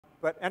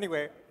But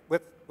anyway,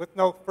 with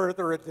no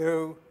further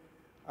ado,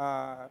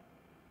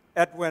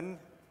 Edwin.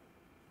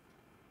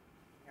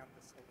 Hand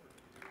this over.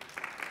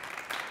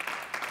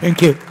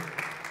 Thank you.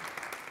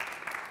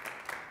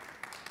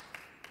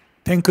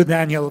 Thank you,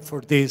 Daniel,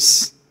 for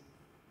this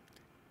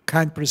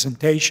kind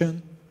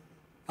presentation.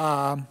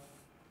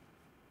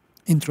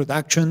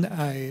 Introduction.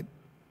 I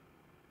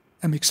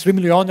am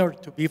extremely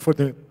honored to be for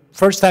the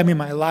first time in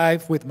my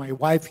life with my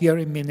wife here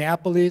in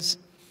Minneapolis.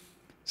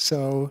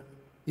 So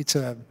it's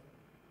a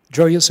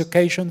joyous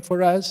occasion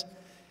for us.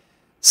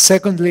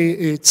 Secondly,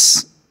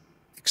 it's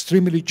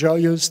extremely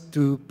joyous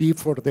to be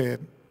for the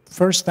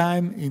first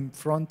time in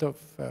front of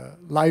a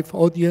live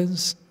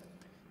audience.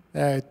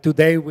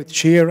 Today with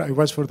Shir, I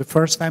was for the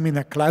first time in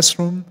a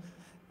classroom,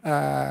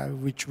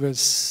 which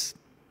was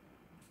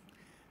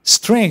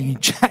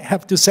strange, I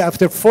have to say.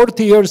 After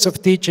 40 years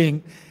of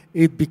teaching,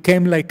 it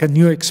became like a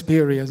new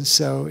experience,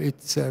 so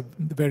it's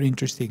very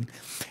interesting.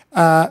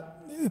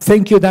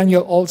 Thank you,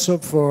 Daniel, also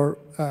for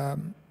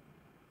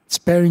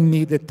sparing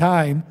me the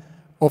time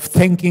of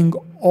thanking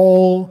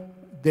all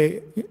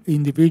the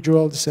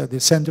individuals at the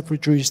Center for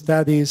Jewish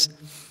Studies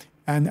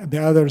and the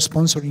other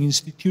sponsoring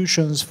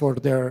institutions for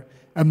their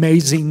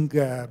amazing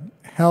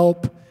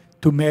help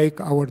to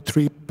make our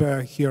trip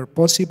here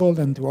possible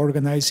and to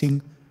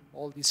organizing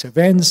all these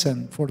events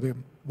and for the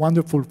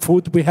wonderful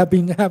food we have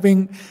been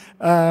having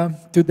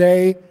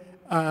today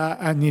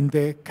and in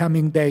the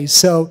coming days.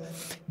 So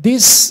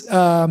this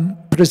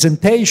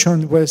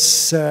presentation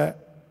was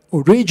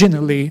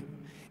originally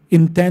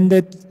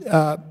intended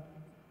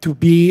to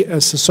be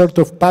as a sort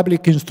of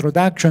public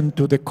introduction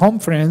to the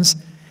conference.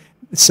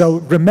 So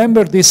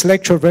remember this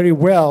lecture very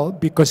well,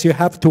 because you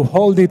have to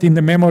hold it in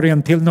the memory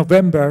until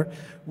November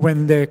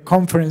when the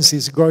conference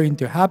is going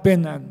to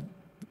happen, and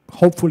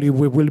hopefully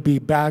we will be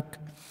back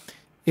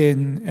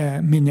in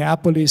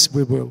Minneapolis,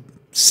 we will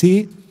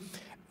see.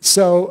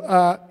 So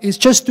it's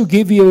just to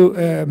give you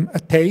a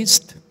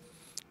taste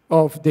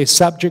of the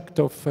subject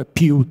of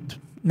Piyyut.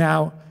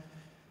 Now,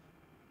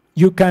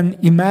 you can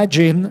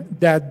imagine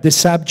that the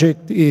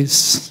subject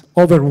is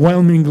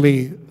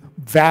overwhelmingly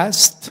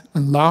vast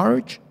and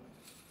large.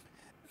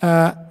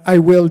 I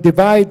will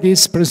divide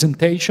this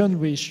presentation,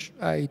 which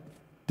I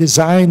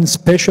designed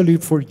specially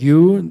for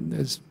you.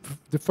 It's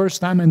the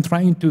first time I'm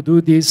trying to do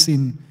this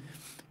in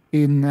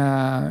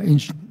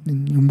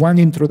one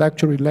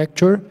introductory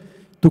lecture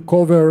to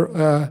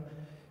cover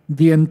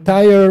the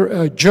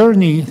entire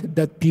journey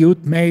that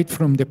Piyyut made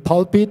from the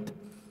pulpit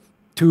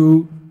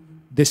to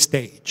the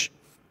stage.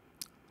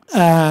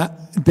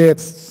 The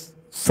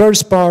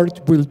first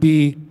part will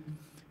be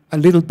a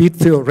little bit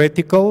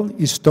theoretical,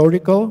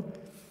 historical.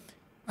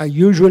 I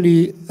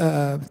usually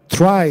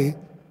try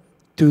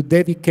to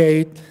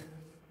dedicate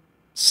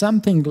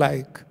something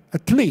like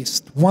at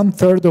least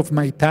 1/3 of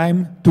my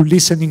time to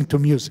listening to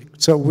music.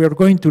 So we're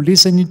going to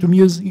listen to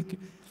music,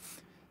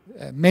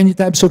 many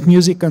types of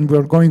music, and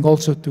we're going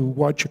also to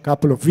watch a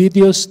couple of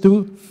videos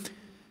too.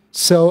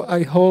 So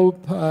I hope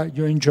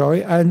you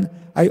enjoy. And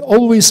I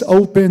always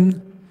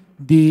open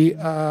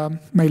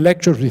my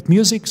lectures with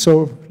music,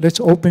 so let's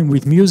open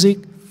with music.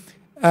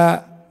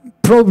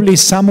 Probably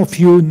some of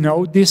you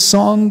know this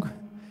song.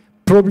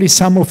 Probably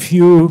some of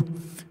you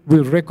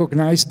will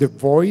recognize the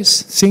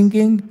voice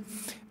singing.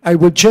 I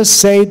would just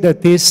say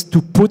that is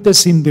to put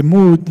us in the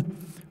mood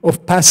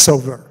of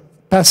Passover.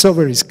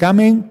 Passover is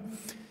coming,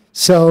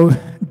 so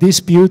this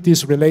Piyyut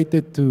is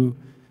related to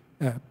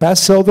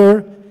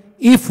Passover.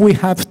 If we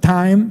have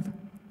time,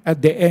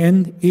 at the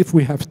end, if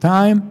we have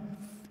time,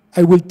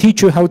 I will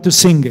teach you how to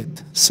sing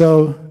it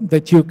so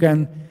that you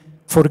can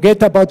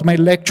forget about my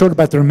lecture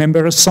but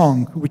remember a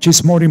song, which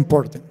is more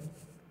important.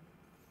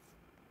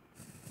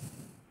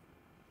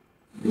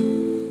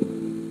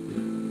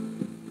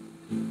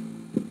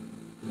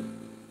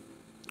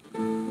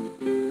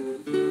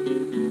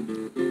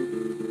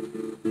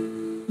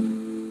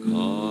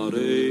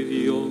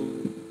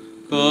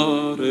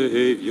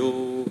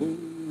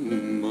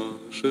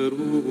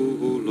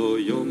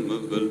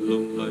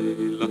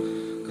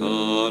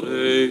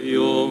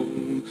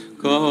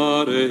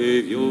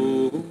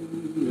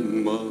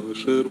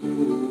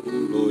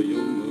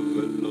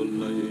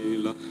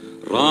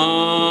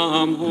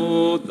 רם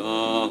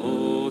הודה,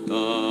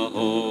 הודה,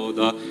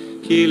 הודה,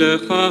 כי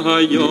לך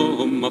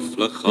היום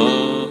מפלך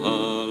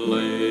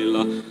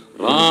הלילה.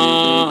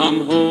 רם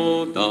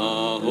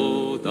הודה,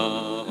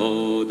 הודה,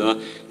 הודה,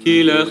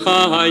 כי לך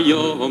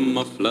היום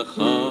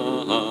מפלך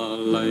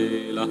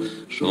הלילה.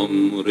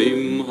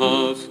 שומרים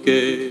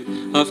הפקד,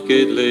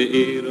 הפקד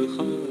לעירך,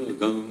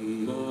 גם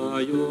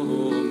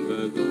ביום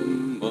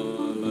וגם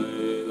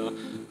בלילה.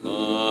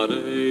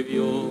 קרב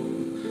יום,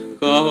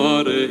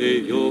 קרב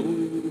יום,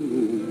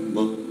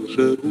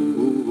 אשר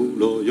הוא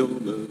לא יום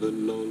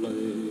ולא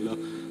לילה.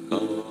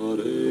 קרב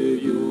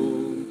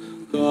יום,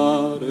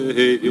 קרב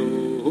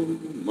יום,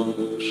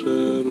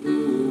 אשר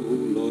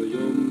הוא לא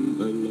יום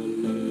ולא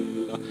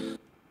לילה.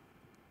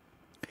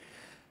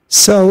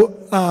 So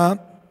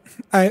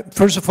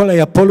First of all, I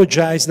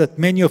apologize that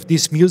many of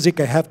this music,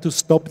 I have to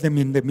stop them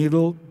in the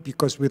middle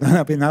because we don't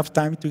have enough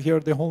time to hear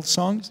the whole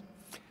songs.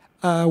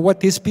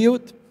 What is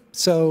Piyyut?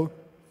 So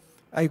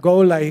I go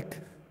like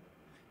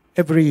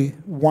every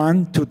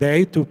one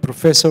today to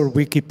Professor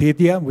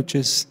Wikipedia, which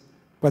is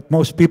what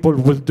most people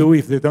will do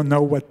if they don't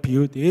know what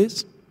Piyyut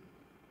is.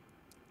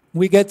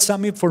 We get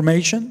some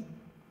information,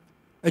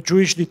 a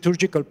Jewish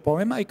liturgical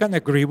poem. I can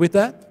agree with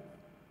that.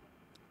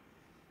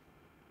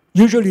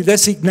 Usually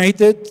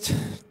designated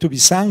to be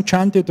sung,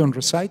 chanted, and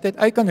recited.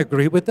 I can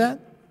agree with that.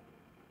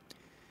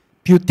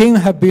 Piyyutim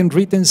have been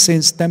written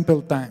since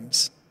temple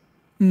times.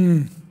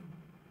 Not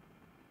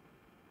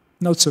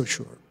so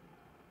sure.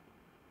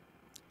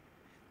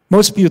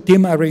 Most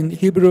Piyyutim are in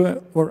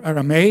Hebrew or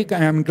Aramaic.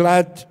 I am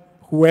glad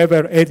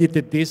whoever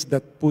edited this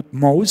that put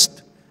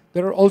most.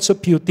 There are also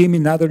Piyyutim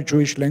in other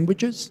Jewish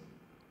languages.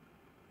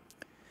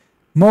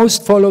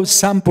 Most follow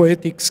some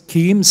poetic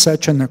scheme,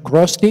 such an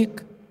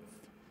acrostic,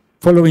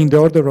 following the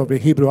order of the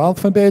Hebrew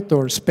alphabet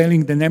or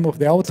spelling the name of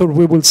the author.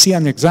 We will see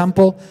an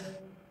example.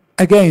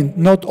 Again,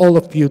 not all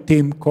of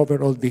Piyyutim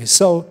cover all this.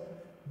 So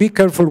be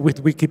careful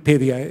with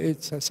Wikipedia.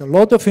 It has a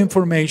lot of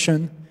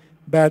information,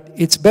 but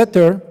it's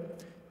better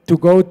to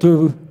go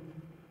to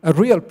a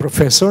real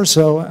professor.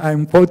 So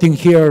I'm quoting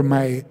here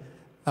my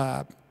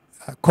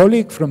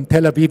colleague from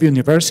Tel Aviv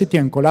University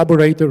and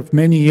collaborator of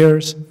many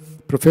years,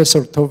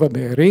 Professor Tova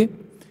Be'eri.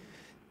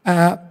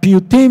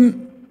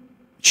 Piyyutim,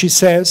 she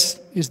says,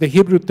 is the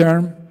Hebrew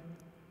term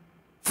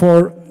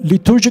for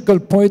liturgical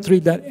poetry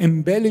that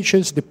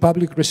embellishes the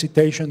public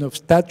recitation of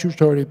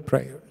statutory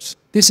prayers.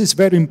 This is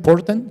very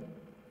important,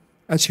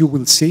 as you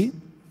will see.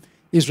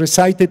 It's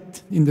recited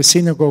in the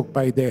synagogue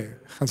by the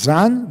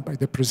Chazan, by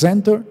the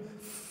presenter,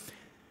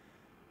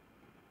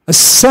 a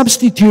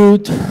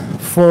substitute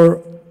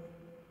for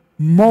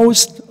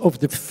most of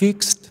the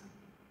fixed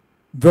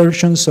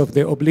versions of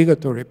the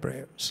obligatory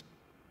prayers.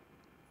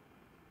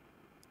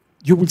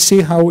 You will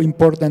see how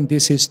important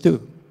this is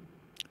too.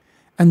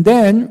 And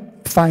then,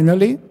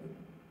 finally,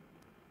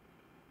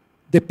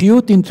 the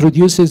Piyyut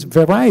introduces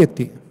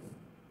variety,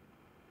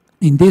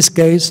 in this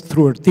case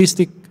through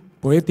artistic,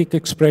 poetic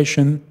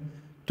expression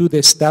to the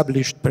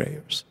established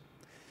prayers.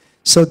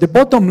 So the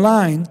bottom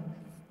line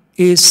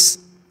is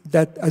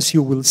that, as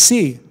you will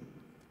see,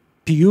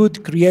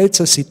 Piyyut creates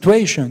a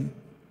situation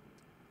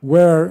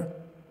where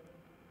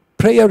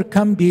prayer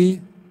can be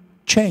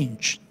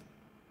changed.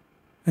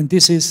 And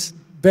this is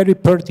very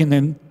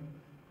pertinent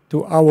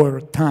to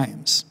our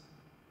times.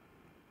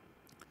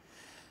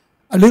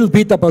 A little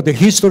bit about the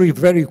history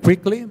very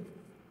quickly.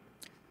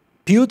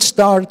 Piyyut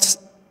starts,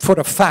 for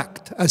a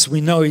fact, as we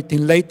know it,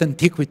 in late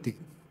antiquity.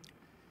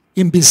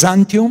 In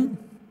Byzantium,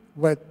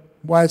 what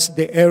was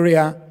the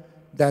area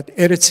that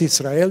Eretz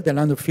Israel, the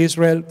land of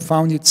Israel,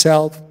 found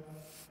itself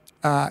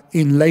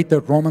in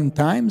later Roman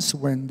times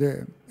when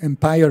the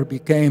empire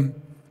became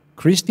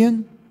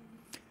Christian,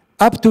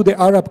 up to the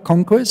Arab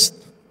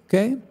conquest,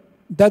 okay?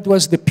 That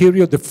was the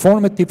period, the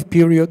formative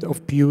period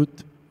of Piyyut,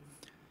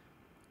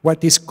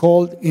 what is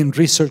called in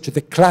research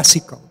the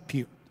classical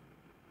Piyyut.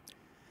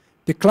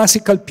 The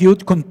classical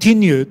Piyyut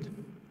continued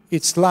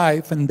its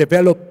life and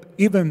developed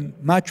even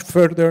much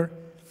further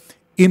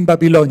in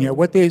Babylonia,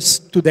 what is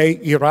today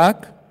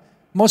Iraq,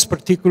 most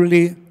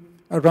particularly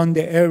around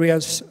the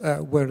areas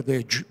where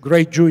the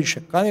great Jewish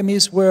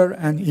academies were,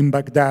 and in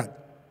Baghdad.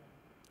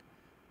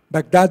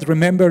 Baghdad,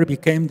 remember,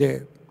 became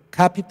the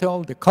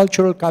capital, the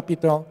cultural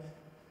capital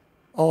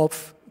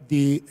of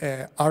the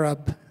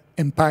Arab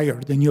Empire,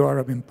 the new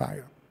Arab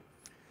Empire.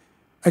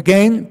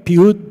 Again,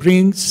 Piyyut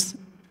brings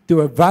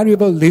to a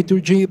variable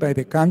liturgy by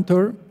the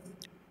cantor,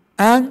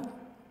 and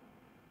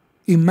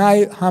in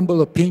my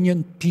humble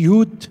opinion,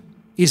 Piyyut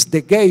is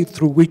the gate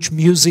through which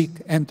music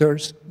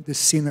enters the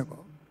synagogue.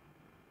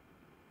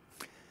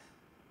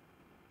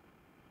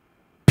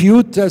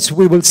 Piyyut, as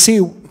we will see,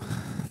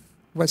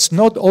 was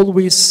not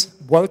always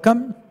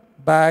welcomed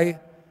by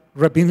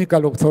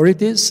rabbinical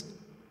authorities.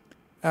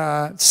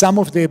 Some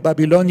of the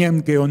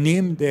Babylonian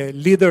Geonim, the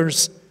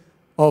leaders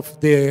of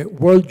the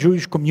world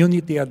Jewish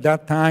community at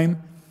that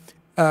time,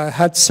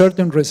 had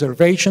certain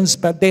reservations,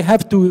 but they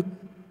have to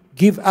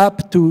give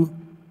up to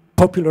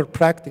popular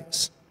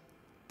practice.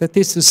 That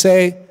is to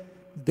say,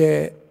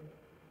 the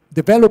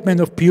development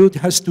of Piyyut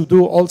has to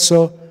do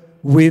also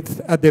with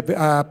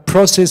a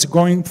process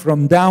going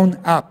from down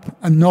up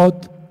and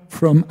not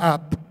from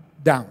up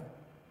down.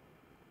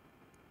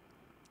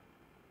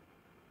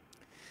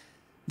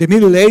 The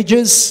Middle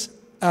Ages,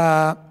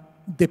 the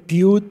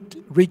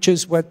Piyyut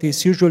reaches what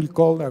is usually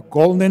called a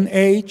golden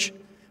age,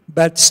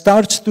 but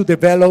starts to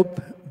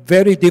develop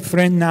very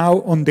different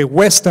now on the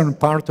western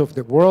part of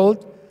the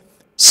world,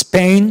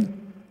 Spain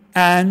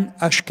and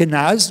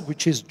Ashkenaz,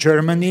 which is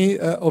Germany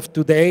of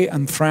today,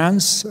 and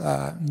France,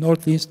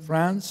 northeast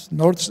France,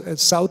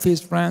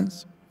 southeast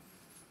France.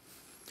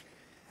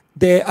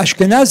 The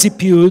Ashkenazi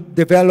Piyyut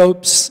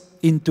develops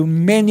into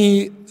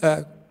many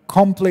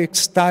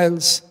complex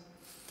styles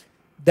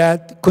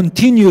that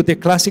continue the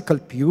classical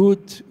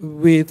Piyyut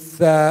with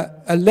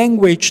a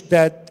language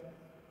that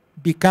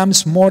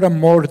becomes more and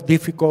more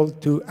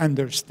difficult to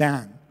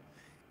understand.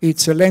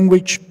 It's a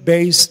language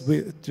based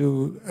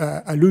to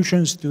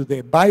allusions to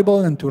the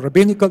Bible and to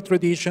rabbinical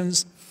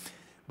traditions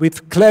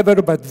with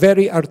clever but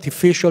very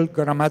artificial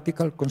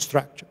grammatical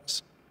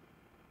constructions.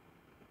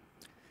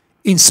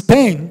 In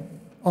Spain,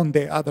 on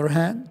the other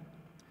hand,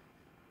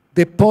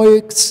 the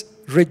poets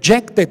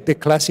rejected the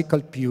classical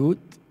Piyyut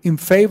in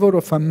favor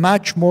of a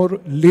much more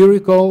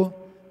lyrical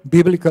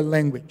biblical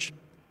language.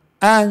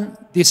 And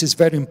this is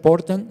very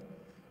important,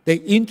 they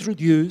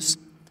introduced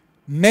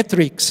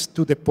metrics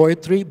to the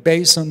poetry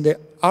based on the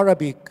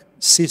Arabic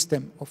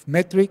system of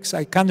metrics.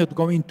 I cannot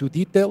go into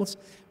details,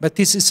 but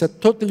this is a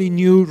totally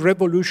new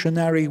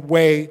revolutionary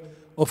way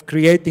of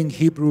creating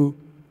Hebrew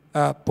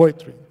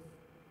poetry.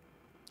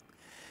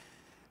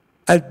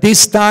 At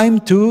this time,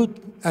 too,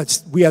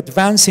 as we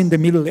advance in the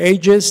Middle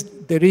Ages,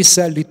 there is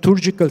a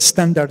liturgical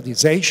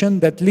standardization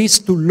that leads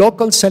to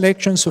local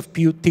selections of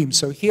Piyyutim.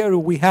 So here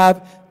we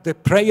have the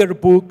prayer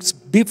books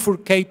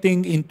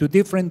bifurcating into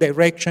different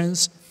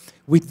directions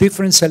with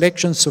different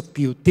selections of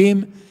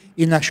Piyyutim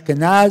in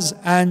Ashkenaz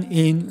and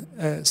in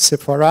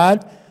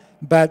Sepharad,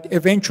 but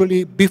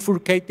eventually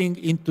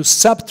bifurcating into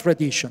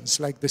sub-traditions,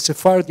 like the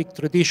Sephardic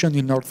tradition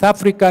in North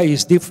Africa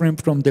is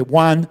different from the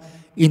one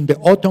in the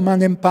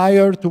Ottoman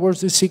Empire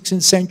towards the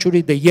 16th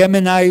century. The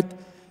Yemenite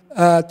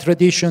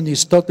tradition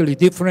is totally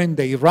different,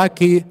 the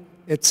Iraqi,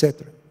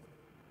 etc.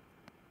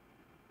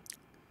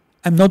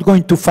 I'm not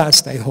going too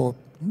fast, I hope,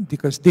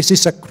 because this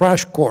is a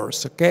crash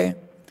course, okay?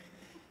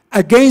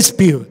 Against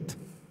Piyyut.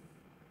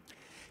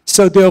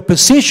 So the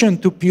opposition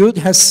to Piyyut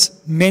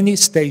has many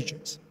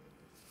stages.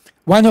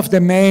 One of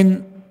the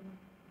main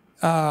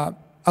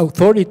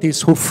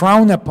authorities who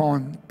frown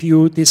upon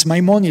Piyyut is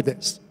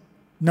Maimonides,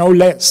 no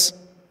less,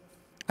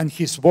 and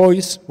his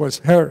voice was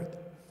heard.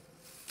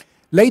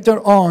 Later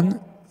on,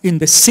 in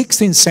the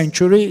 16th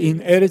century, in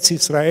Eretz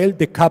Israel,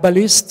 the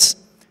Kabbalists,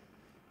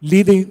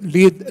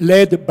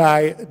 led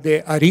by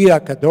the Ari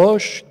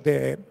Kadosh,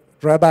 the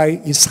Rabbi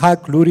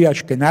Yitzhak Luri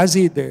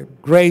Ashkenazi, the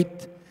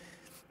great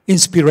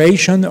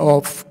inspiration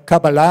of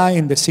Kabbalah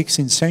in the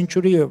 16th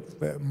century, of,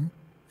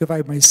 if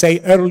I may say,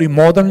 early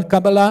modern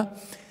Kabbalah.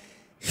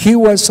 He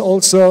was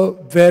also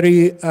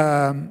very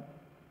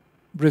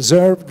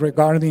reserved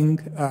regarding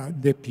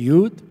the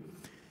Piyyut,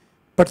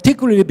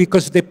 particularly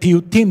because the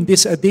Piyyutim,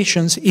 these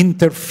additions,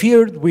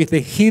 interfered with the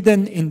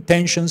hidden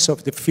intentions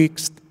of the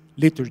fixed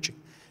liturgy.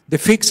 The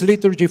fixed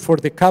liturgy for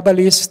the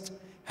Kabbalists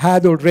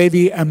had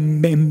already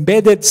an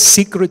embedded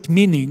secret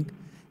meaning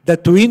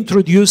that to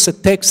introduce a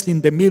text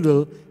in the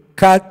middle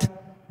cut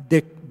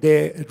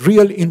the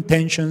real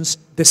intentions,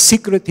 the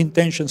secret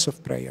intentions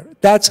of prayer.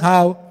 That's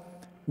how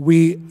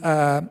we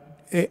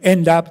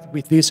end up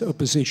with this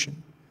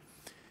opposition.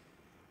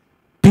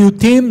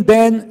 Piyyutim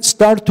then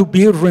start to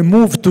be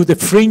removed to the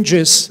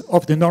fringes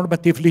of the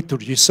normative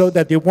liturgy so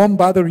that they won't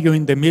bother you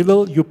in the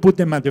middle. You put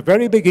them at the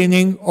very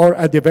beginning or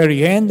at the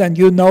very end, and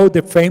you know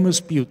the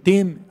famous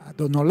Piyyutim,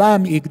 Adon,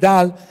 olam,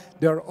 Igdal,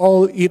 they're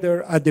all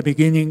either at the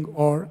beginning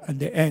or at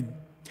the end.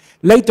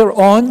 Later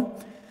on,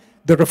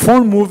 the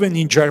Reform movement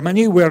in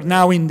Germany, we're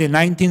now in the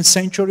 19th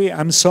century.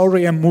 I'm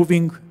sorry, I'm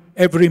moving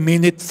every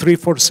minute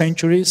 3-4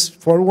 centuries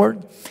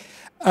forward.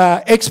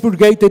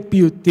 Expurgated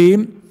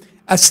Piyyutim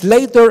as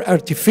later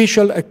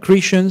artificial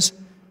accretions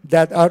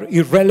that are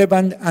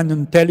irrelevant and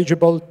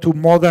unintelligible to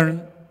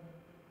modern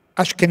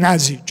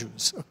Ashkenazi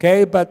Jews,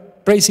 okay?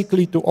 But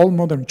basically to all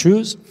modern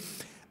Jews.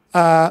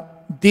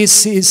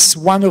 This is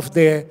one of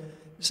the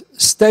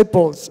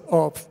staples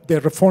of the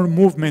Reform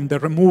movement, the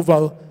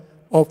removal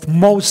of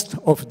most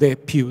of the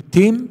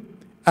Piyyutim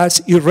as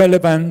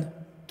irrelevant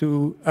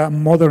to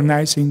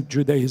modernizing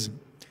Judaism.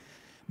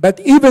 But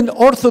even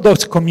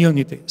Orthodox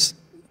communities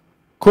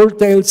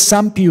curtailed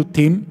some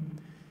Piyyutim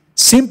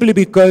simply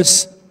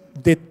because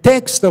the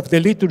text of the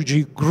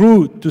liturgy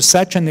grew to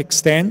such an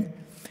extent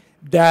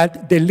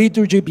that the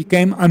liturgy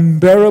became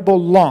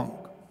unbearable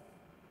long.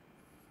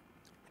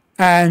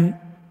 And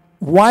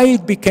why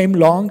it became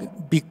long?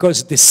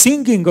 Because the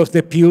singing of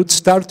the Piyyut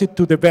started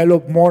to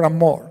develop more and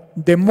more.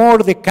 The more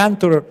the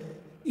cantor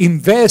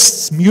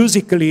invests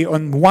musically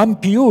on one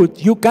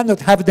Piyyut, you cannot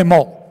have them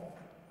all.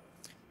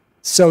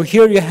 So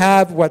here you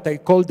have what I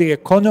call the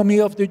economy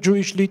of the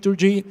Jewish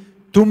liturgy.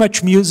 Too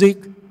much music,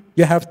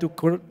 you have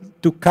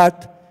to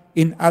cut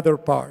in other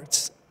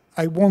parts.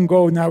 I won't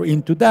go now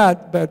into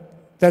that, but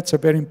that's a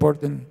very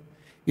important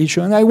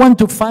issue. And I want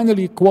to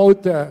finally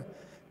quote a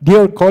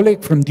dear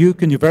colleague from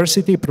Duke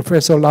University,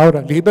 Professor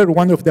Laura Lieber,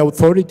 one of the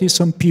authorities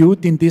on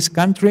Piyyut in this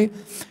country.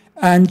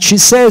 And she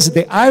says,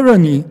 the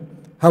irony,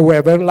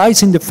 however,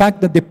 lies in the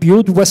fact that the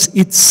Piyyut was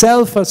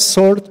itself a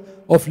sort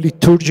of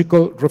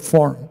liturgical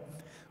reform,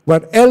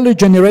 where early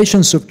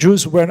generations of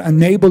Jews were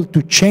unable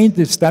to change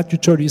the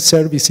statutory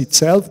service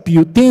itself.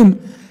 Piyyutim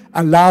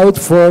allowed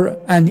for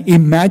an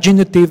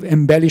imaginative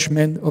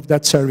embellishment of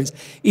that service.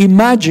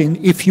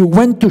 Imagine if you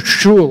went to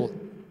shul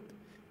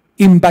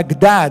in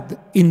Baghdad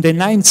in the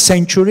 9th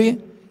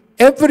century,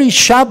 every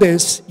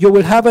Shabbos you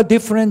will have a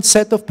different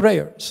set of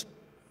prayers.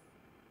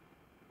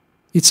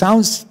 It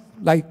sounds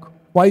like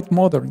quite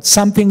modern,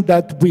 something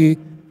that we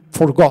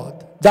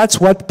forgot. That's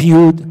what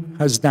Piyyut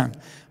has done.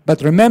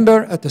 But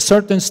remember, at a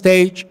certain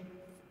stage,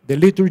 the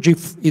liturgy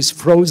is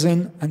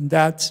frozen, and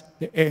that's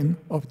the end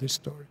of the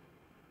story.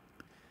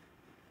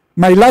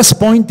 My last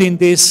point in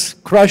this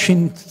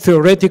crushing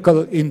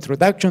theoretical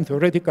introduction,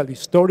 theoretical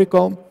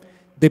historical,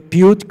 the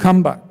Piyyut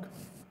comeback,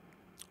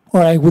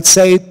 or I would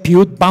say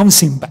Piyyut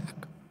bouncing back.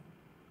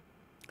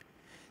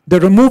 The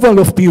removal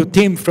of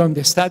Piyyutim from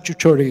the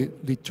statutory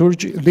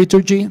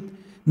liturgy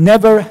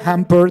never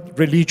hampered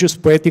religious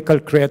poetical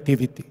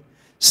creativity.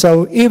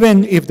 So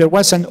even if there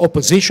was an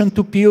opposition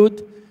to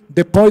Piyyut,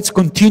 the poets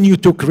continue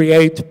to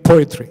create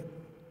poetry.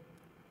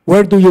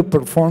 Where do you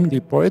perform the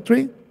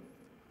poetry?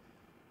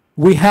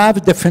 We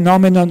have the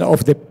phenomenon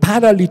of the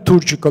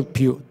paraliturgical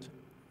Piyyut.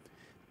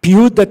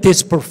 Piyyut that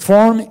is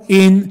performed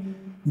in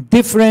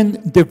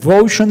different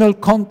devotional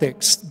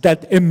contexts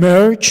that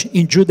emerge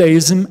in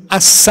Judaism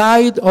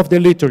aside of the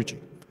liturgy,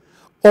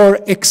 or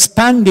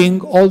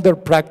expanding older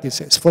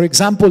practices. For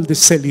example, the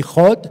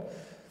Selichot,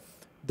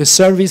 the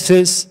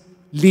services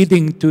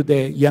leading to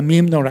the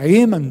Yamim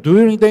Noraim and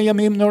during the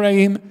Yamim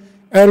Noraim,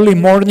 early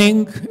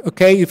morning,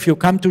 okay, if you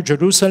come to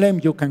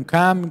Jerusalem, you can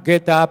come,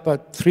 get up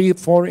at 3,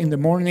 4 in the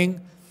morning,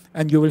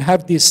 and you will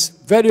have these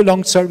very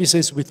long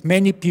services with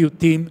many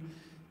Piyyutim,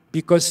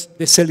 because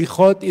the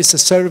Selichot is a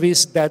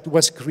service that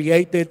was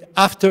created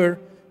after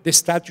the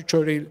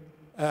statutory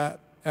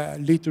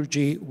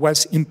liturgy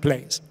was in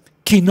place.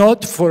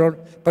 Kinot,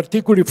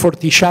 particularly for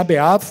Tisha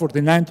B'Av, for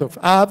the 9th of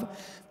Av,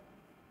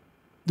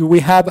 we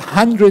have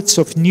hundreds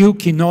of new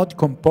Kinot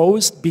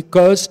composed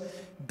because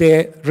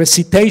the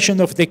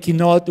recitation of the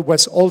Kinot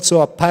was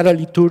also a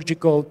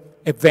paraliturgical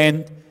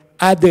event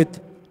added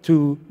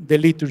to the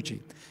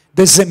liturgy.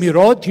 The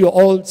Zemirot, you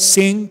all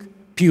sing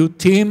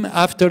Piyyutim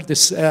after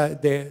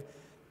the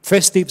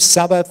festive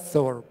Sabbath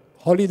or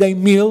holiday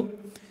meal.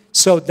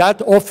 So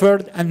that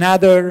offered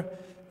another,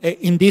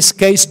 in this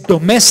case,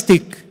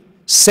 domestic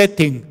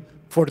setting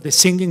for the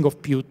singing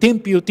of Piyyutim.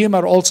 Piyyutim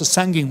are also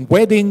sung in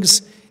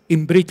weddings,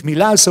 in Brit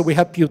Milah. So we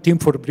have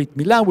Piyyutim for Brit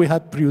Milah, we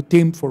have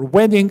Piyyutim for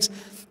weddings,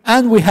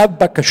 and we have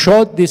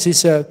Bakashot. This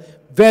is a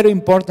very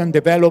important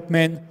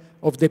development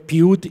of the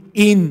Piyyut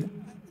in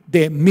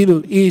the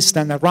Middle East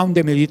and around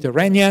the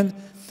Mediterranean.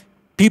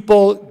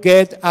 People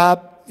get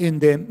up in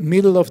the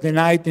middle of the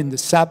night in the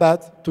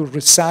Sabbath to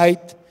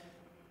recite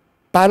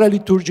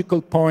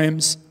paraliturgical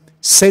poems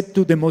set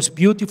to the most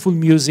beautiful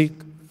music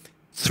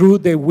through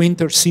the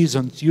winter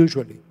seasons,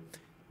 usually.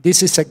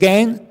 This is,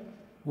 again,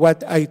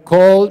 what I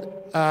call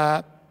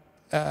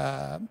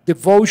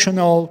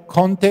devotional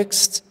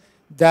context,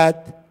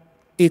 that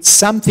it's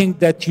something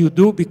that you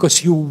do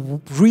because you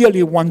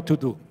really want to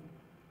do.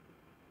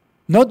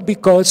 Not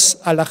because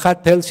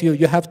Halakha tells you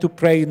you have to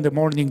pray in the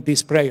morning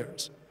these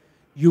prayers.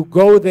 You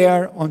go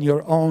there on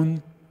your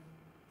own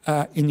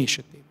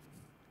initiative.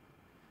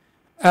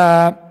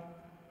 And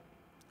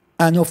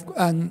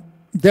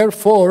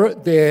therefore,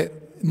 the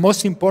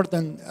most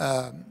important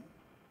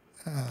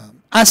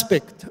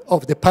aspect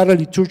of the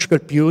paraliturgical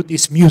Piyyut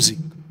is music.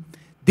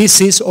 This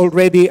is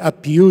already a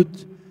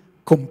Piyyut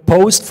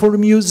composed for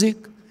music,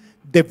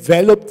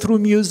 developed through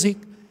music,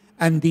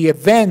 and the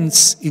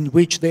events in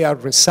which they are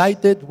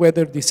recited,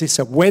 whether this is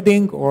a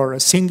wedding or a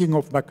singing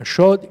of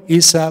Bakashot,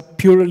 is a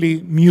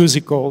purely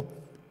musical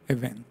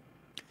event.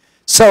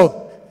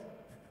 So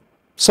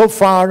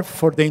far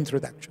for the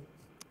introduction.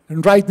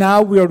 And right now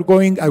I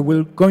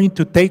will going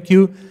to take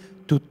you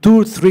to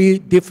 2 or 3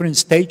 different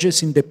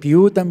stages in the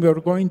Piyyut, and we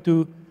are going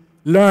to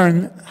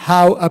learn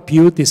how a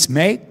Piyyut is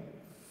made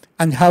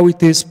and how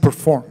it is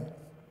performed.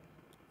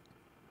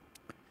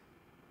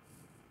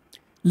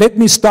 Let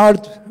me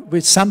start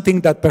with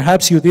something that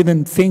perhaps you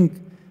didn't think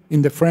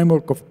in the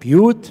framework of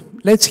Piyyut.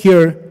 Let's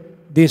hear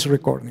this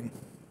recording.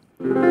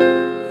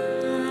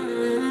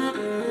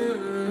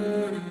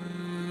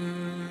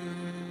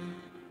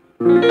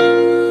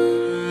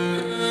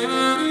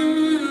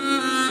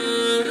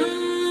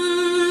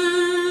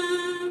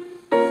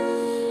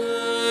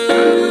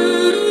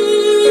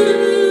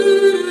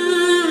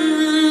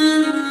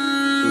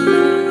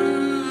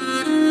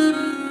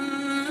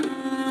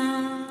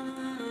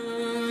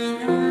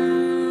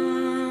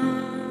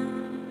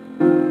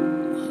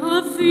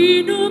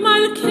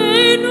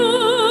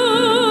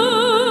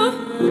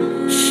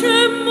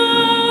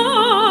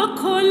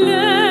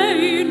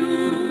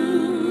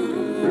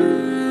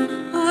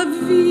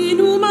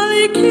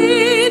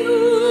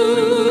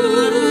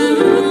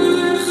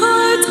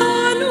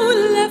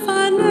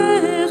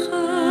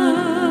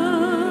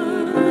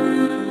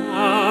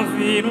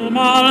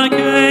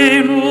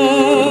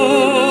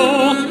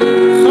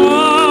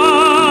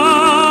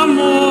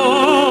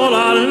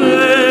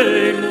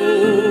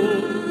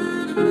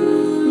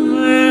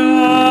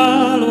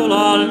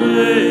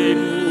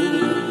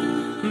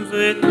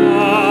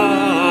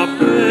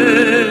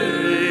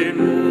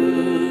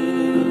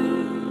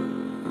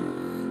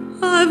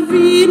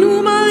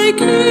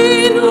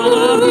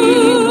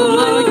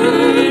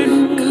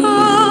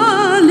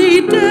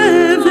 Kali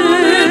deve,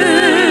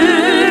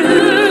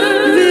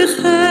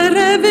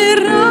 v'chere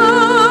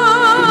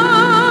v'ra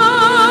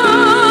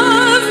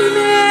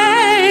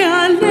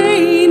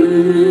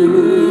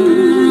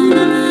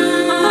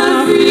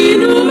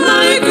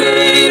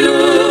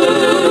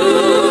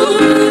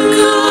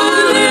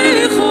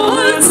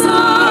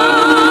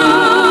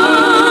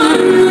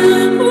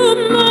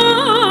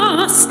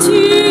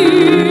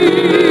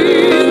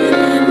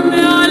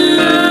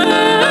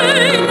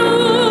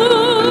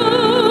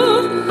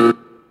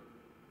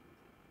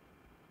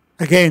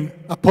Again,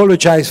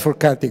 apologize for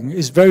cutting.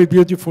 It's very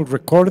beautiful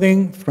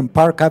recording from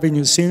Park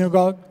Avenue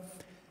Synagogue.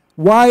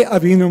 Why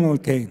Avinu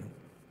Malkeinu?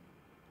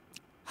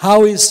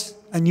 How is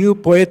a new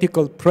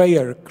poetical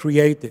prayer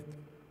created?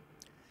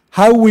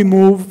 How we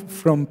move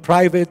from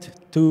private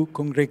to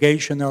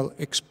congregational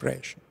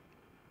expression.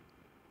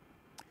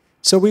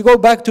 So we go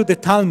back to the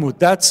Talmud.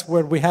 That's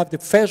where we have the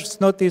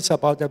first notice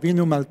about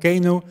Avinu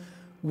Malkeinu,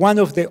 one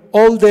of the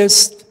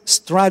oldest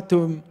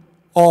stratum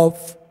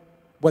of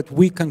what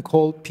we can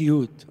call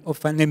Piyyut,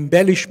 of an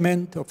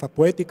embellishment, of a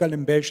poetical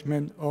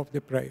embellishment of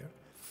the prayer.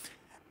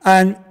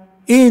 And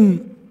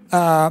in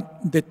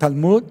the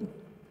Talmud,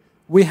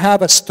 we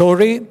have a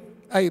story,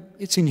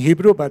 it's in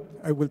Hebrew, but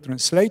I will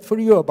translate for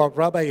you, about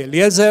Rabbi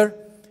Eliezer,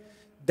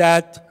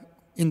 that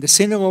in the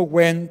synagogue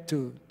went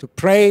to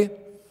pray,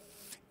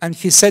 and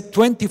he said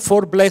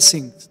 24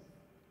 blessings,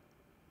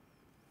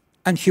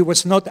 and he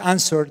was not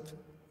answered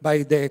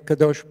by the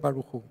Kadosh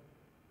Baruch Hu.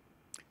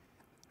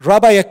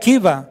 Rabbi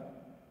Akiva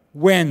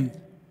went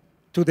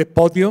to the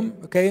podium,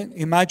 okay?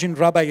 Imagine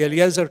Rabbi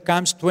Eliezer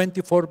comes,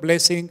 24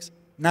 blessings,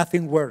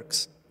 nothing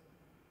works.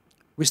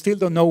 We still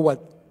don't know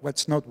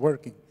what's not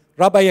working.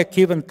 Rabbi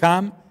Akiva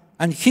comes,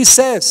 and he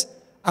says,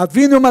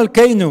 Avinu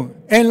Malkeinu,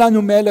 en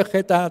lanu melech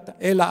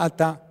ela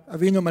ata.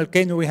 Avinu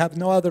Malkeinu, we have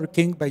no other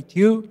king but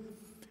you.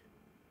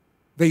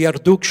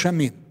 Veyarduk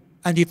shamim.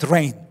 And it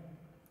rained.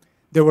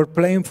 They were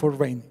praying for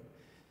rain.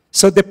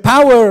 So the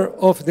power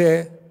of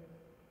the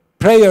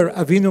prayer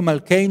Avinu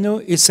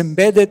Malkeinu is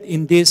embedded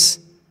in this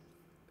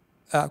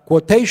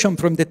quotation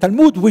from the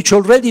Talmud, which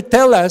already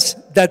tells us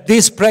that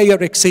this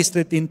prayer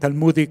existed in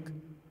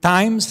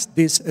Talmudic-times,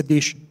 this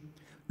edition.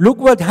 Look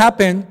what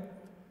happened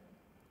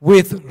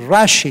with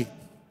Rashi,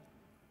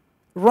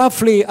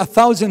 roughly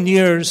 1,000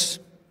 years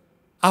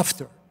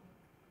after.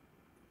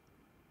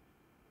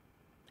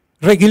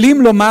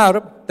 Regilim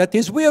lomar, that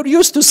is, we are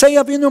used to say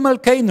Avinu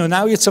Malkeinu,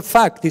 now it's a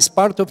fact, it's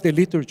part of the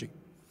liturgy.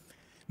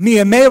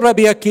 Mi'emei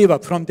Rabbi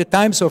Akiva, from the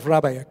times of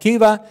Rabbi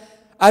Akiva,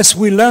 as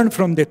we learn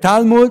from the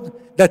Talmud,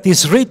 that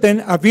is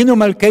written, Avinu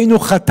Malkeinu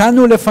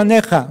chatanu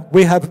lefanecha,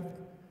 we have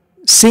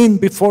sinned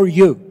before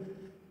you.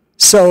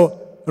 So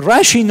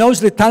Rashi knows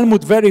the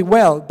Talmud very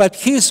well, but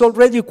he's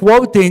already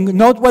quoting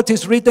not what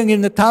is written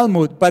in the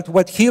Talmud, but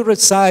what he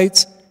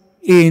recites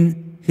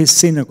in his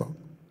synagogue.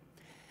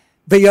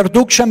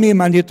 Veyarduk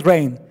shamim, and it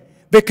rained.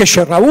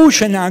 Vekesherau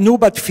shena'anu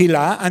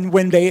batfila, and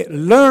when they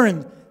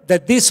learn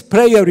that this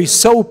prayer is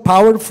so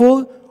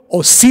powerful,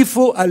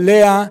 osifu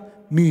alea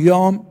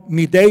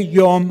midei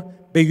yom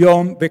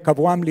beyom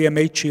vekavuam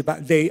liyemei tshiva.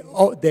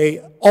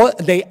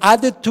 They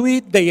added to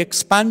it, they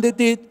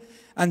expanded it,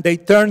 and they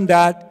turned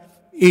that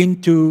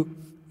into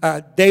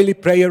a daily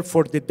prayer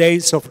for the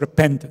days of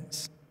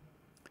repentance.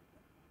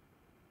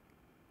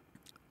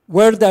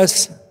 Where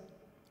does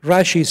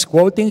Rashi is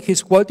quoting?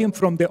 He's quoting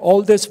from the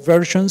oldest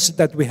versions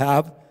that we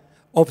have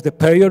of the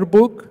prayer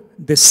book,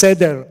 the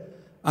Seder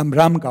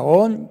Amram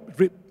Gaon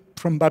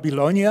from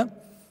Babylonia,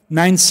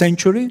 9th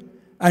century.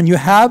 And you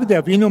have the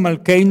Avinu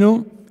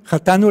Malkeinu,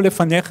 Chatanu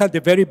Lefanecha,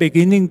 the very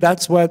beginning.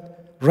 That's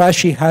what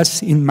Rashi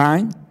has in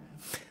mind.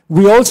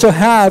 We also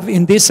have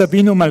in this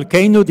Avinu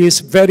Malkeinu,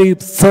 this very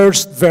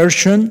first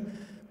version,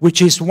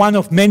 which is one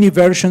of many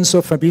versions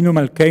of Avinu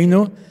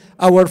Malkeinu,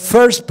 our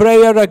first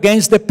prayer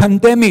against the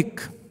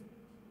pandemic.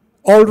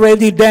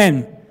 Already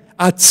then,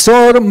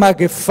 Atzor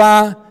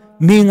Magefa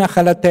min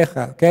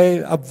achalatecha,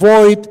 okay?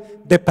 Avoid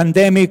the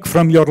pandemic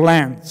from your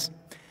lands.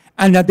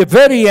 And at the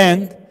very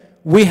end,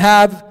 we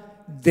have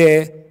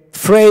the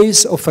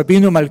phrase of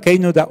Avinu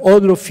Malkeinu that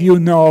all of you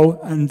know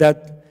and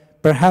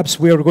that perhaps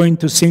we are going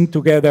to sing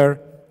together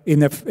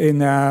during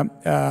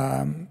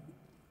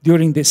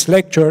this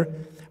lecture.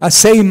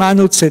 Asei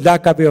imanu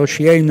tzedakah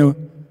ve'oshienu,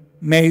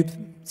 made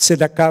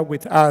tzedakah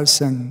with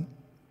us and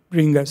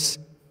bring us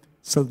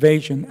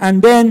salvation.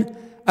 And then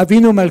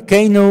Avinu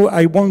Malkeinu,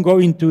 I won't go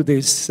into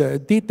these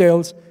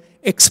details,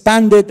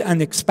 expanded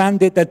and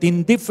expanded, that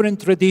in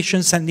different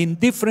traditions and in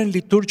different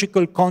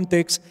liturgical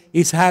contexts,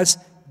 it has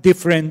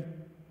different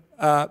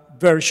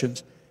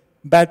versions.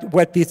 But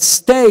what it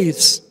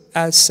stays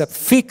as a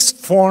fixed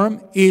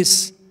form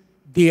is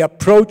the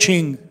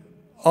approaching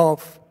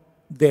of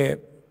the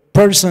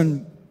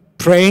person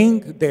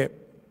praying, the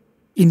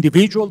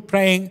individual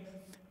praying,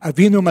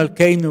 Avinu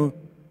Malkeinu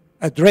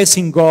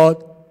addressing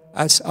God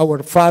as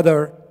our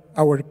Father,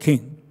 our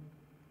King.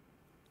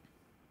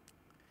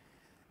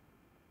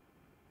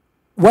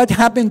 What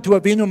happened to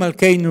Avinu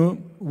Malkeinu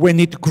when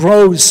it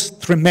grows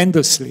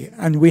tremendously?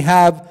 And we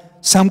have,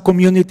 some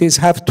communities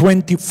have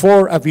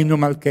 24 Avinu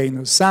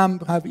Malkeinu, some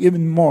have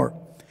even more.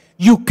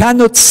 You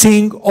cannot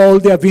sing all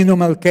the Avinu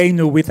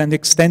Malkeinu with an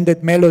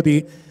extended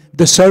melody.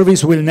 The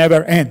service will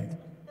never end.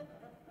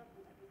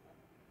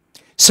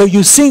 So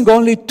you sing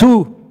only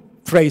 2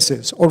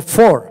 phrases or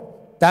 4.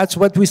 That's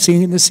what we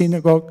sing in the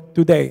synagogue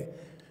today.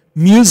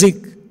 Music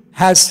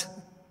has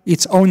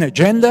its own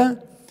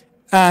agenda,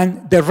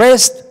 and the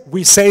rest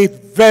we say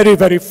it very,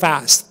 very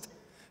fast,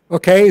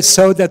 okay,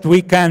 so that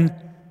we can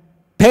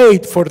pay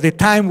for the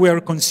time we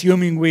are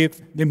consuming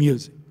with the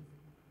music.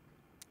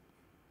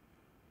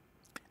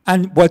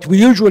 And what we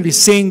usually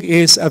sing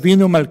is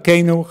Avinu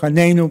Malkeinu,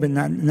 Chanenu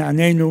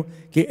V'Na'anenu,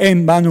 Ki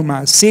Em Banu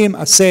Ma'asim,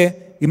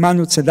 Aseh,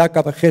 Imanu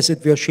Tzedaka V'Chesed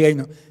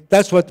V'Yoshienu.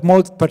 That's what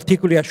most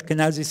particularly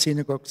Ashkenazi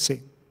synagogues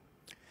sing.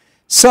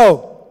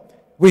 So,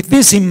 with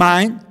this in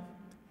mind,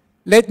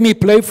 let me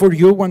play for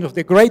you one of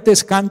the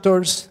greatest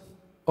cantors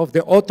of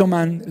the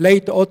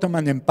late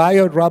Ottoman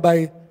Empire,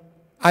 Rabbi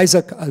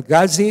Isaac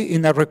Al-Ghazi,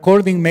 in a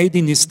recording made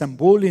in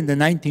Istanbul in the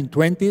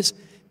 1920s.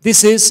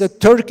 This is a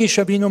Turkish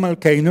Avinu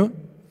Malkeinu.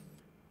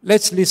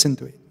 Let's listen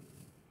to it.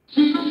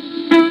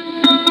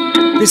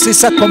 This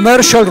is a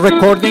commercial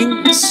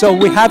recording, so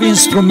we have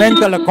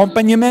instrumental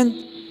accompaniment.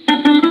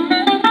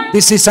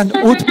 This is an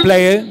oud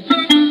player,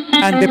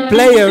 and the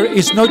player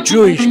is not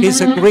Jewish,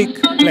 he's a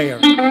Greek player.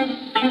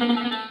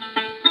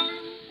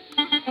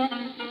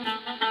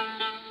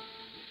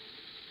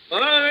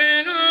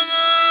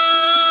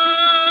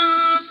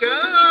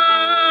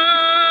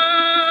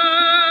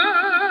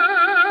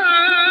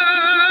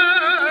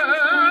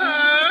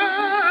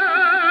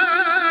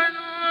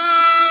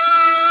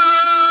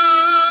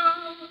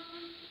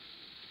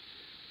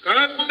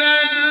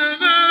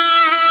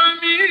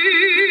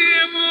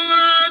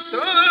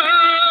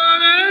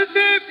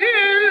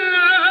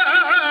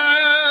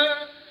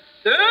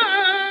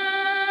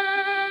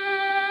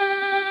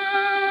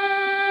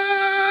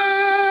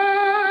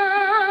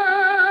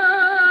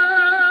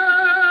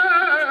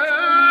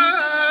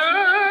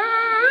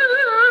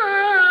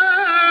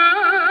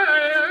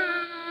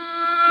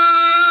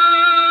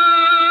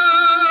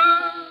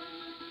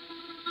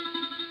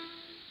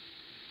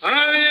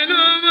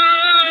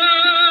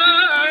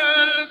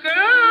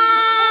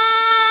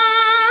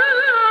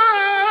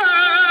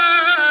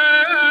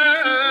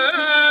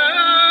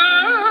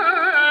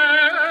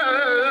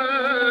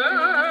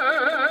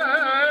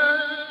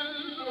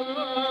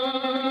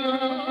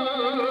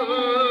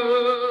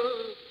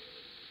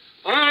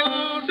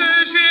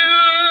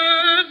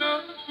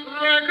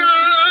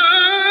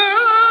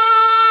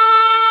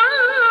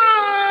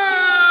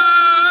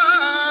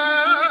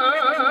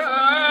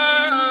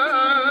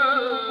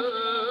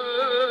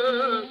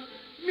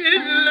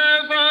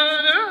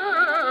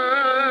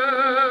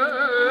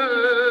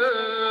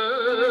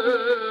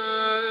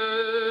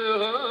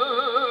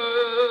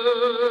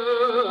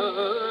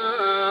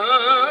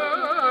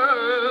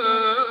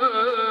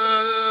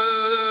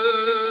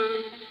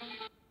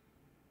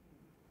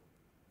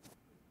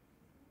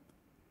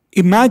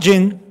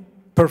 Imagine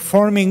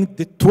performing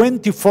the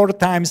 24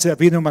 times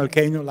Avinu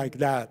Malkeinu like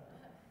that.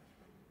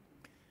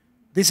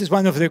 This is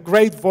one of the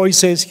great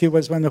voices. He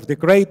was one of the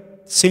great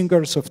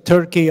singers of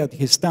Turkey at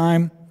his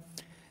time.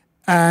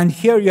 And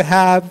here you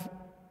have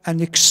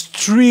an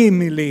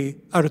extremely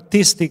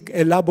artistic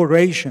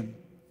elaboration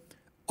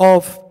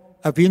of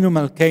Avinu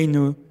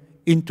Malkeinu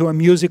into a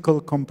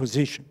musical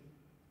composition.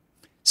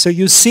 So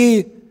you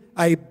see,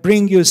 I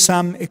bring you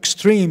some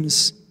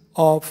extremes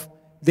of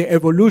the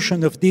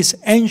evolution of this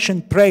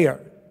ancient prayer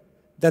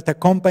that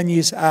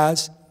accompanies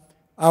us,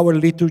 our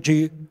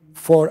liturgy,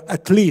 for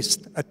at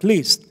least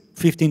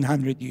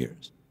 1,500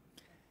 years.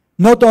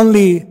 Not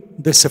only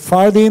the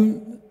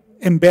Sephardim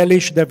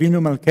embellished the Avinu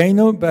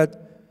Malkeinu,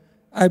 but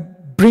I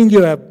bring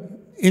you an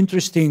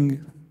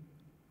interesting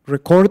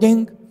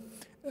recording,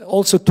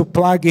 also to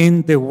plug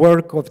in the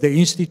work of the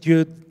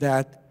institute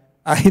that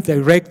I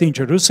direct in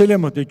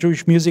Jerusalem, of the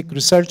Jewish Music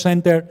Research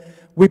Center.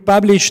 We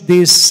published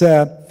this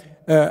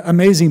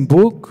amazing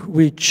book,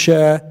 which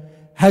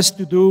has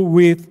to do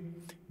with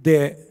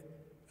the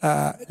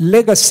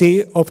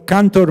legacy of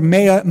Cantor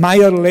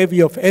Meyer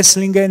Levy of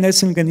Esslingen.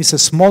 Esslingen is a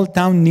small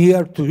town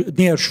near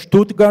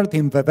Stuttgart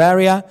in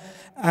Bavaria,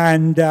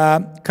 and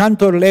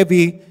Cantor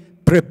Levy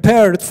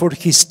prepared for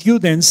his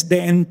students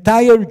the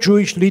entire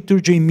Jewish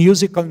liturgy in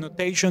musical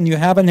notation. You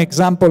have an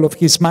example of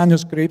his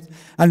manuscript,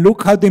 and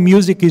look how the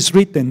music is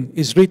written.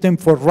 It's written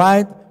from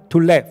right to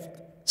left,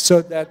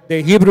 so that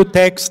the Hebrew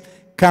text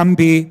can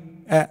be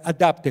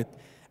adapted.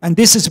 And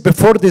this is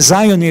before the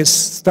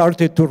Zionists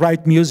started to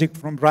write music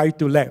from right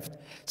to left.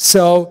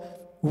 So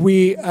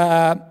we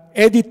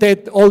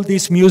edited all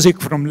this music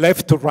from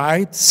left to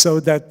right so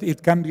that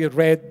it can be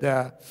read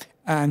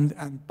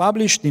and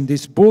published in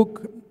this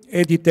book,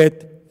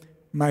 edited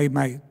by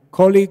my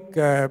colleague,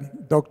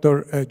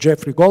 Dr.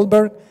 Jeffrey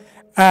Goldberg.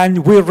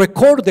 And we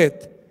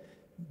recorded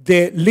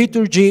the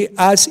liturgy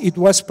as it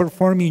was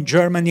performed in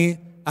Germany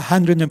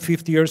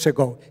 150 years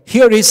ago.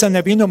 Here is an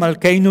Avinu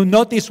Malkeinu.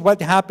 Notice what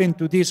happened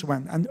to this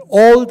one, an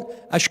old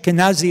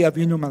Ashkenazi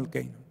Avinu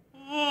Malkeinu.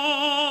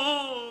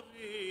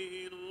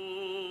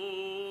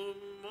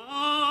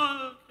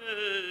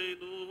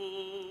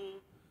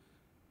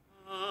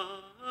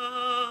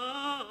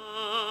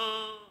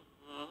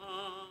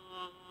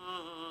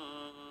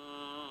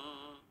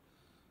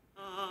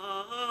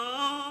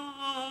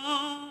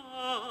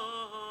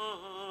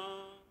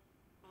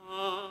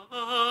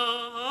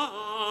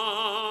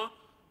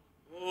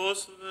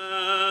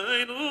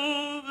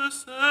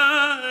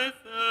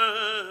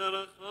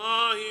 Sefer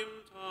Chaim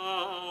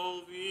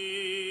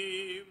Talvi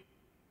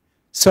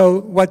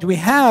So what we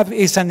have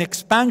is an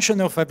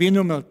expansion of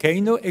Avinu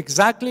Malkeinu,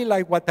 exactly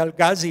like what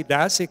Al-Ghazi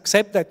does,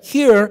 except that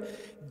here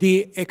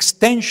the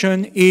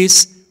extension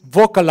is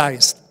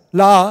vocalized.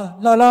 La,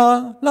 la,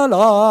 la, la,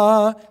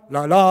 la,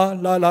 la, la, la,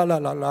 la, la, la,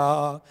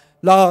 la,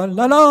 la,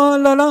 la, la,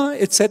 la, la,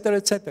 etc.,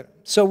 etc.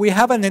 So we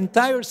have an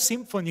entire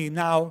symphony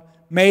now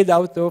made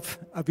out of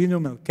Avinu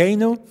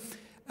Malkeinu,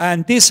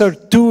 and these are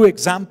two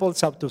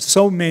examples out of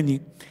so many.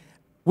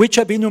 Which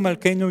Avinu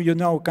Malkeinu you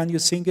know? Can you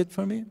sing it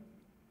for me?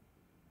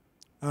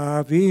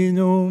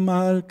 Avinu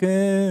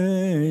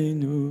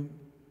Malkeinu.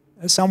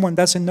 Someone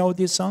doesn't know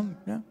this song?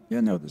 Yeah, you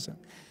know the song.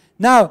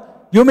 Now,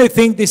 you may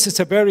think this is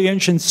a very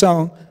ancient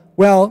song.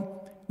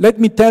 Well, let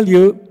me tell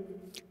you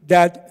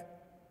that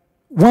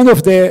one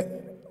of the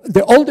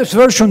oldest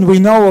version we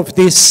know of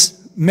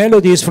this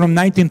melody is from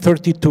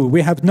 1932.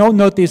 We have no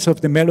notice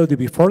of the melody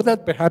before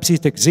that. Perhaps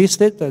it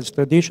existed as a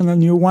traditional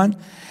new one.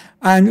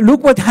 And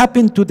look what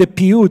happened to the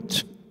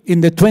Piyyut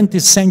in the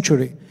 20th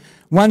century.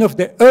 One of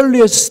the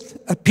earliest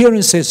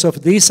appearances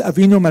of this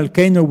Avinu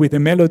Malkeinu with the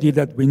melody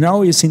that we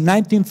know is in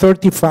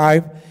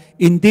 1935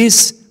 in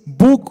this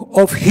book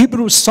of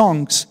Hebrew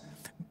songs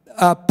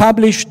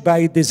published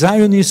by the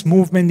Zionist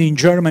movement in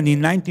Germany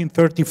in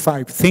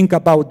 1935. Think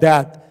about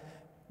that,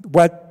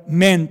 what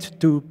meant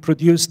to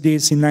produce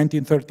this in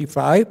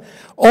 1935.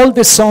 All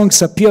the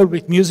songs appear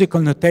with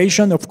musical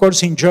notation. Of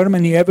course, in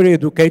Germany, every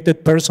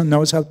educated person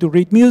knows how to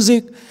read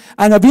music.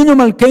 And Avinu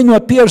Malkeinu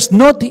appears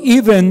not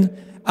even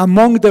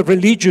among the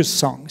religious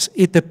songs.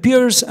 It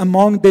appears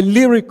among the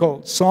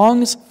lyrical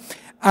songs,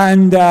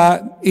 and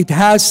it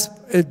has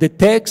the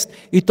text.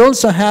 It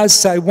also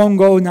has, I won't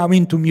go now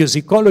into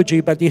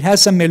musicology, but it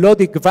has a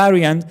melodic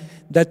variant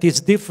that is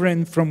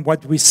different from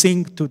what we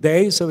sing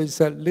today, so it's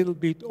a little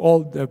bit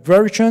older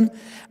version.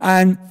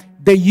 And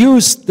they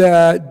used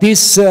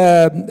these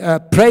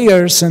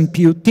prayers and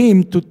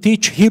piyutim to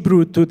teach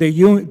Hebrew to the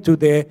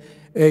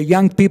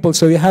young people,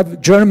 so you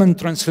have German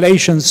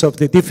translations of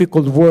the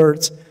difficult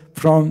words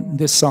from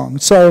the song.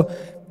 So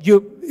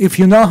if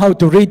you know how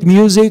to read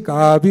music,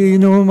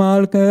 Avinu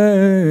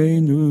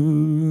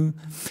Malkeinu,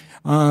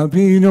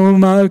 Avinu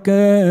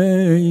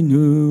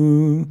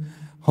Malkeinu,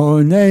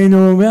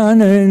 Honenu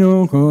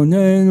v'anenu,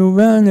 Honenu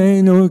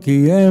v'anenu,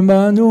 ki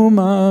emanu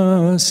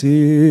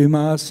masi,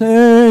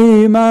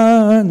 masei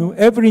imanu.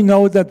 Every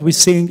note that we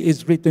sing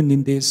is written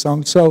in this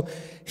song. So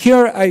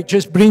here I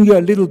just bring you a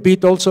little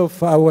bit also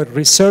of our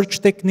research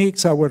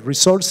techniques, our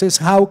resources.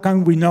 How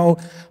can we know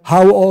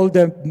how old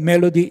the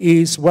melody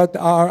is? What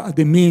are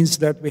the means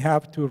that we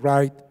have to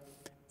write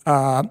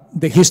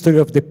the history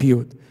of the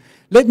Piyyut?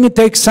 Let me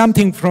take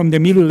something from the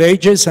Middle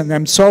Ages, and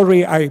I'm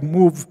sorry I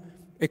move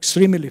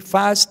extremely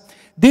fast.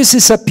 This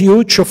is a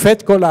Piyyut,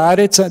 Shofet Kol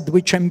Haaretz,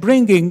 which I'm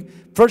bringing,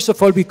 first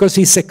of all, because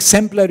it's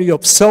exemplary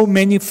of so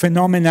many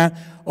phenomena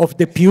of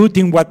the Piyyut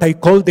in what I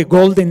call the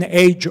golden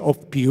age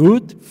of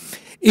Piyyut.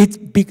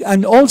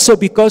 And also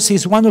because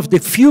it's one of the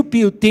few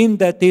piyutim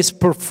that is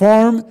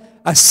performed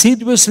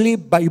assiduously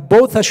by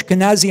both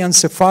Ashkenazi and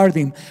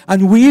Sephardim.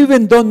 And we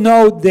even don't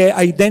know the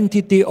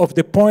identity of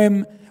the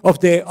poem, of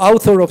the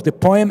author of the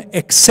poem,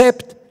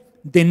 except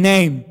the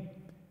name.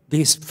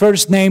 His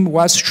first name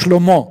was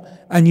Shlomo.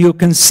 And you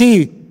can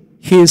see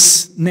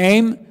his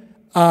name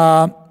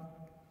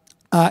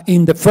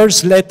in the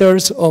first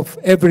letters of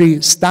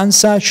every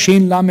stanza,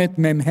 Shin Lamet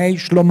Mem Hei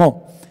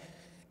Shlomo.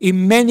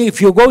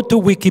 If you go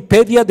to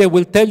Wikipedia, they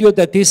will tell you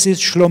that this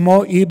is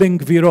Shlomo ibn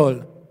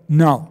Gvirol.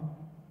 No.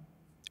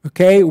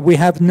 Okay, we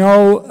have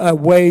no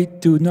way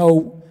to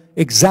know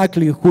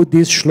exactly who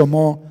this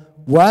Shlomo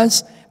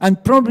was,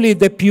 and probably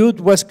the Piyyut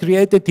was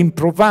created in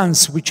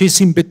Provence, which is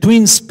in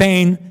between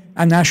Spain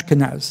and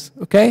Ashkenaz.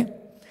 Okay?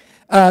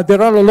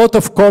 There are a lot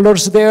of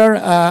colors there.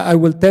 I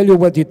will tell you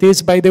what it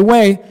is. By the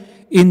way,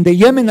 in the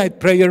Yemenite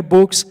prayer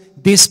books,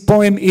 this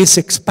poem is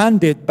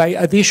expanded by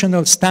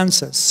additional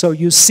stanzas. So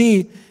you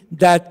see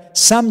that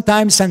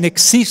sometimes an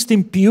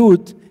existing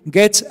Piyyut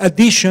gets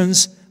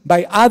additions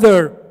by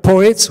other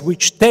poets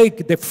which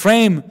take the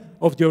frame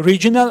of the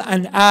original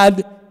and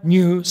add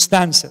new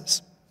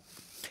stanzas.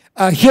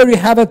 Here you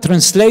have a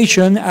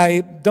translation.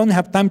 I don't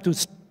have time to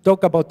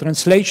talk about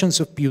translations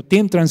of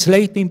Piyyutim.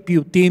 Translating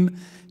Piyyutim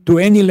to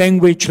any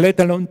language, let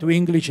alone to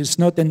English, is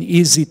not an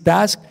easy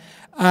task.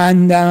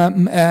 And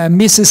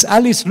Mrs.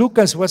 Alice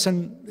Lucas was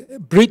a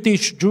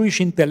British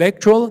Jewish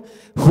intellectual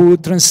who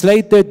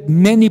translated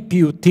many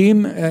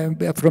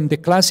Piyyutim from the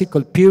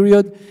classical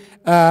period.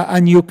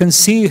 And you can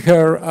see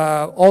her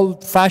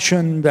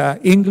old-fashioned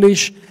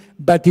English,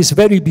 but it's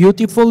very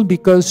beautiful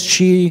because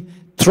she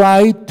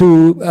tried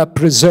to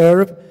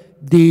preserve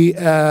the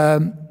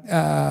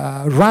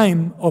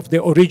rhyme of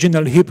the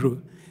original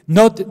Hebrew.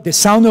 Not the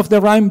sound of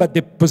the rhyme, but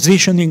the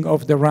positioning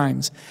of the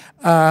rhymes.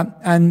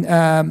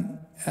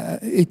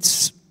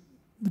 It's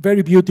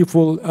very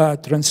beautiful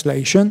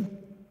translation.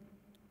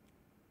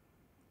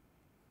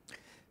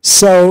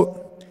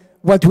 So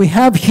what we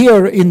have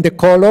here in the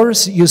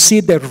colors, you see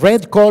the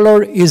red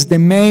color is the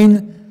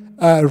main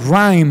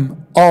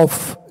rhyme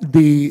of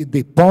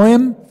the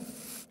poem.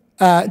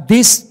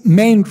 this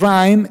main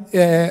rhyme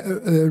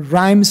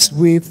rhymes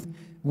with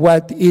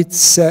what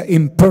it's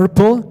in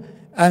purple,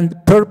 and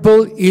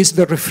purple is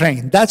the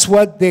refrain. That's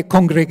what the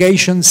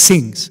congregation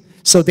sings.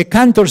 So the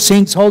cantor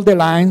sings all the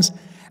lines,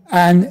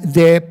 and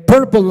the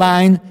purple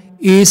line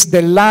is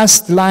the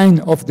last line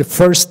of the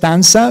first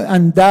stanza,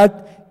 and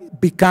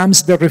that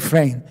becomes the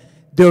refrain.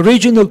 The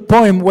original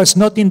poem was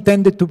not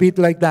intended to be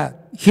like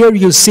that. Here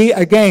you see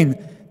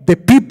again, the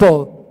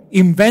people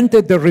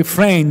invented the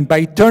refrain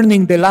by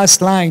turning the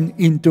last line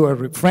into a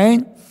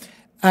refrain,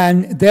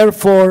 and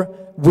therefore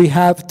we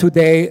have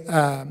today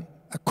a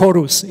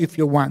chorus, if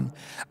you want.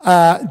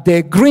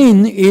 The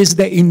green is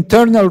the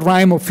internal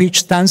rhyme of each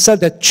stanza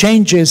that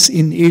changes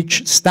in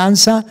each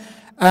stanza,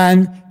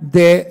 and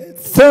the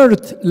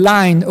third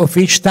line of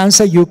each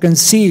stanza, you can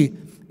see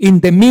in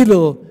the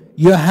middle,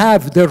 you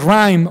have the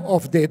rhyme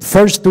of the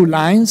first two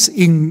lines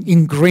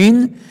in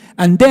green,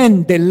 and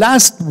then the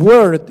last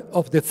word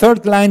of the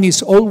third line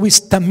is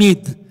always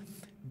tamid,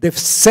 the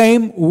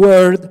same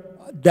word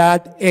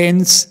that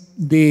ends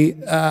the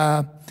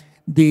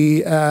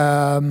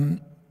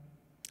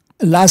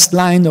last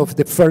line of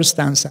the first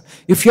stanza.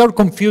 If you're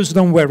confused,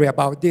 don't worry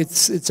about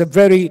it. It's a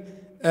very,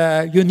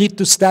 you need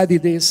to study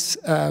this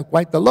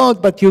quite a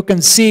lot, but you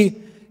can see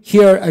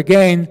here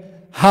again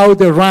how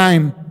the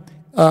rhyme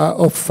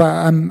of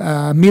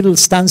middle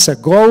stanza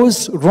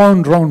goes,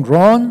 ron, ron,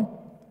 ron,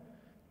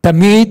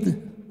 tamid,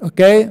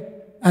 okay,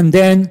 and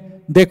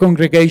then the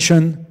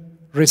congregation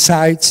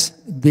recites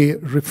the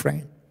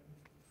refrain.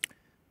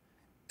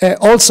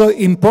 Also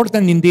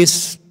important in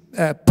this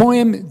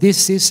poem,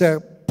 this is a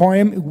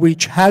poem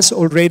which has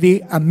already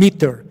a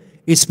meter,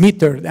 is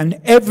metered, and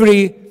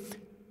every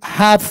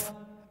half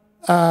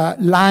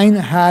line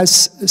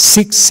has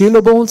 6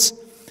 syllables.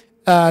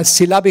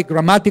 Syllabic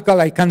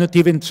grammatical, I cannot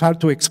even try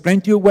to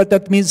explain to you what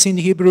that means in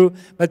Hebrew,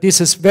 but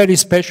this is very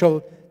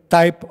special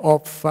type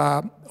of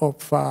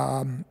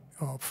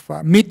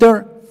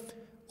meter,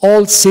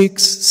 all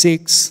 6,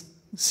 6,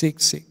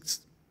 6, 6.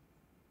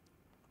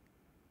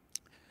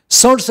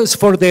 Sources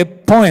for the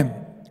poem.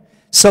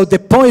 So the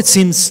poets,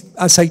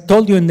 as I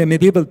told you, in the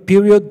medieval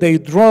period, they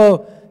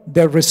draw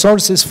their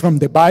resources from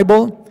the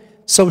Bible.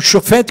 So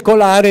Shofet Kol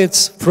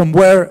Haaretz, from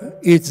where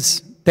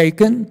it's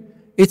taken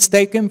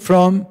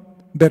from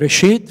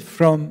Bereshit,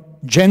 from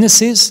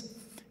Genesis,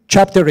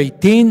 chapter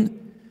 18,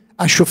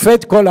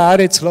 Ashofet Kol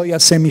Haaretz Lo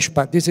Yaseh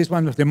Mishpat. This is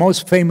one of the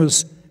most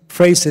famous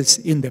phrases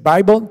in the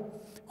Bible.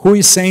 Who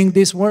is saying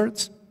these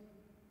words?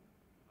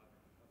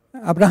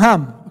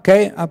 Abraham,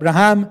 okay?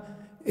 Abraham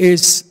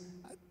is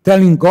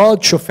telling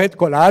God, Shofet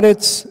Kol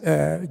Haaretz,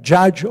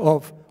 judge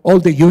of all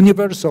the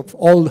universe, of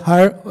all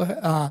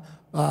earth,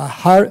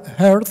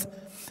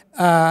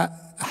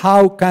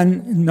 how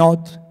can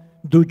not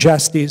do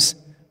justice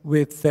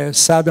with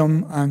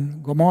Sodom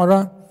and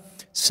Gomorrah?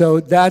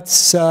 So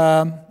that's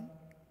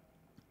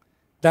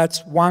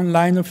one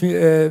line of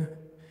the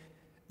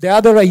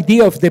other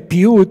idea of the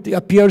Piyyut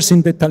appears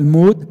in the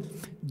Talmud,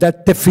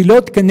 that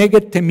tefilot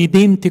keneged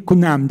temidim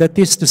tikunam, that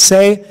is to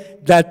say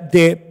that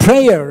the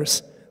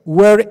prayers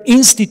were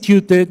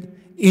instituted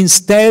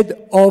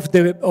instead of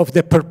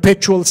the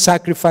perpetual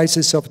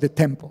sacrifices of the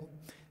temple.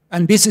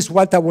 And this is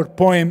what our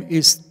poem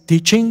is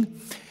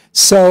teaching.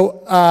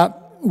 So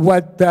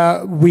what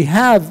we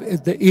have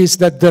is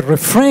that the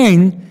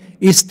refrain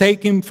is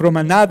taken from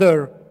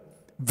another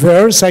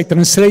verse. I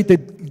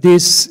translated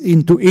this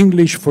into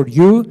English for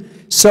you.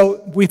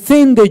 So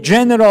within the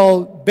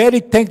general,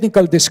 very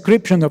technical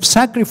description of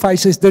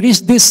sacrifices, there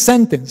is this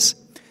sentence.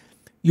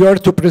 You are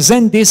to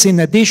present this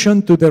in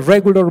addition to the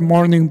regular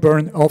morning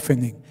burnt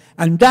offering.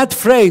 And that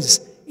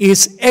phrase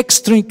is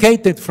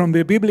extricated from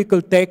the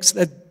biblical text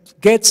that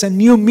gets a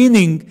new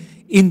meaning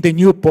in the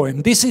new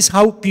poem. This is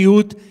how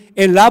Piyyut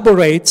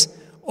elaborates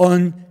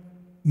on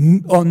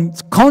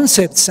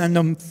concepts and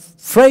on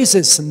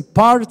phrases and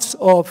parts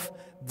of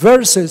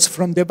verses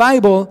from the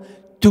Bible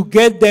to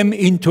get them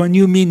into a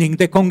new meaning.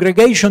 The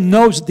congregation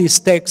knows this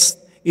text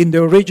in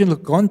the original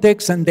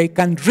context, and they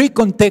can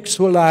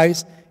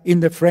recontextualize in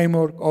the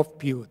framework of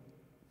Piyyut.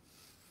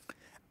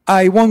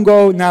 I won't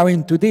go now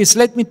into this.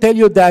 Let me tell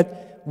you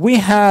that we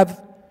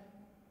have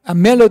a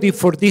melody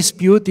for this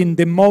Piyyut in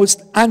the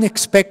most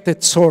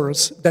unexpected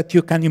source that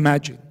you can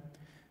imagine.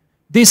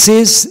 This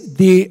is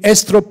the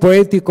Estro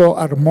Poetico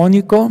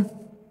Armonico.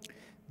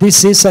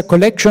 This is a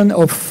collection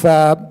of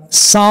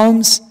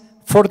psalms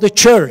for the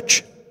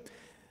church.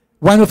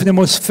 One of the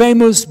most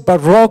famous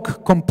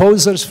Baroque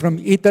composers from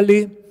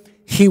Italy,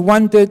 he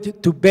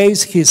wanted to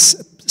base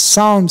his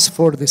psalms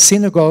for the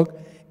synagogue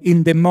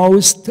in the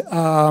most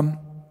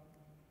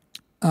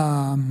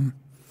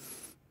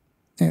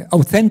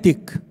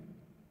authentic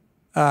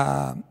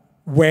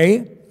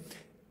way.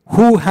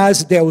 Who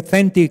has the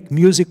authentic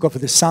music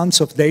of the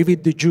sons of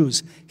David? The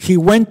Jews. He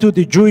went to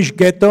the Jewish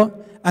ghetto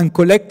and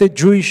collected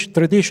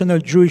traditional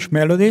Jewish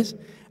melodies,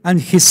 and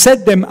he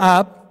set them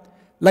up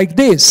like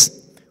this.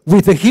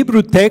 With the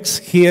Hebrew text,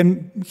 he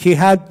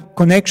had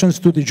connections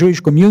to the Jewish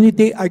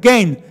community.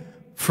 Again,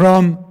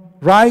 from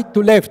right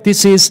to left,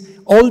 this is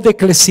all the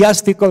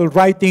ecclesiastical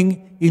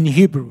writing in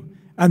Hebrew.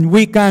 And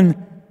we can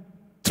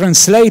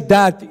translate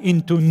that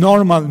into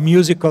normal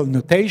musical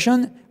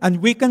notation,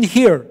 and we can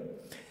hear.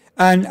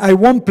 And I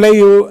won't play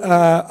you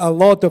a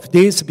lot of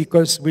this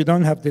because we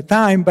don't have the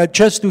time, but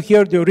just to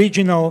hear the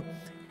original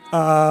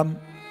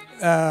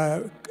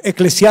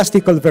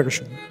ecclesiastical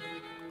version.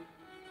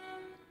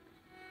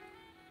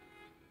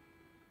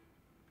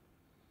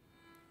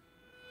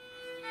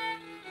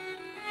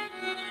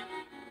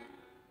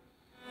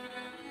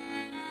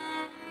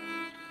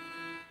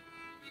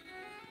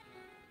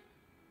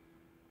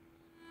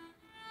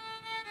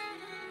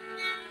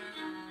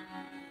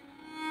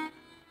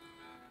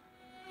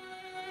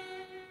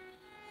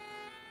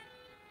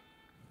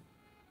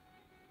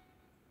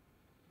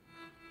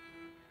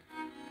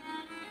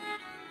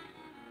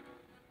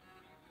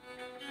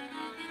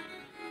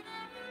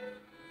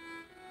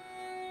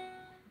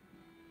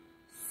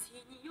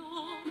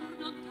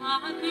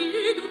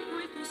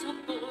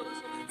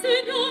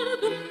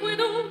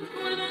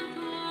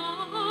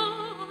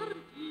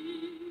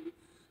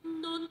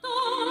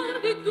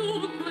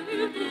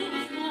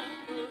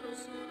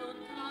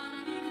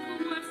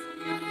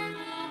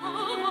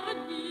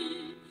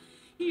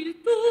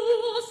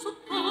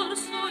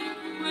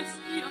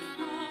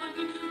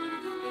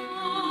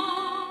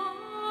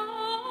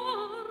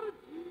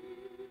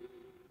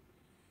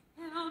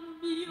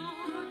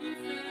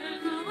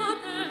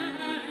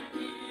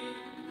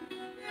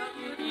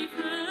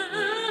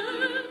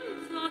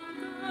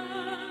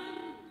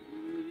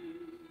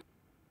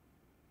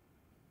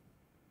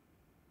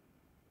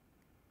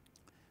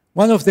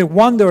 One of the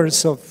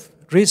wonders of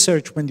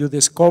research when you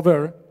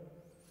discover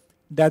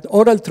that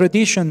oral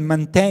tradition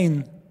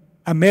maintain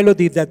a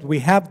melody that we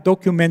have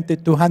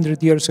documented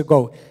 200 years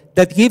ago,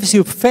 that gives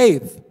you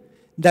faith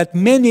that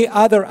many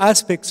other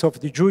aspects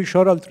of the Jewish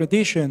oral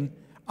tradition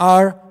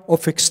are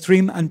of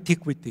extreme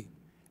antiquity.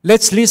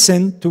 Let's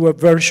listen to a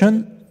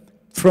version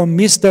from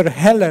Mr.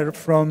 Heller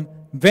from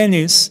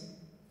Venice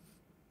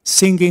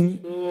singing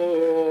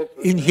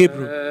in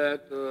Hebrew.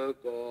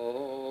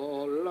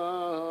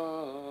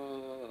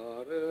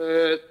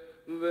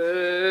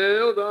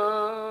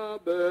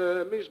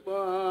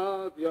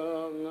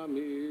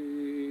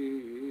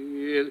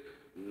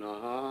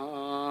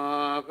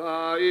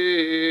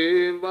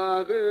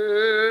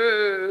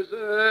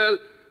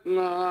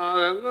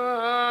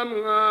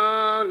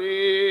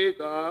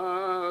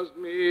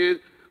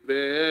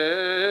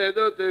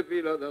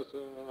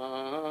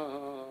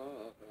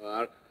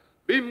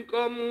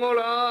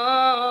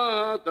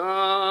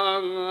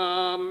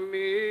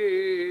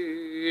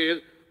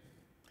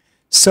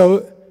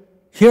 So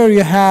here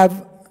you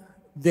have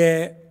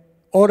the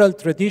oral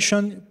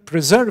tradition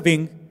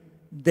preserving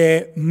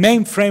the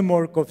main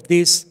framework of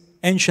this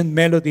ancient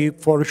melody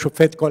for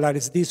Shofet Kol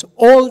Haaretz, this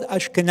old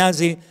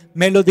Ashkenazi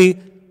melody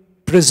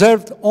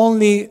preserved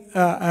only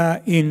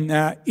in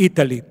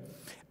Italy.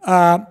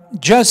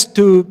 Just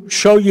to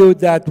show you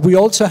that we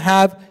also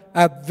have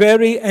a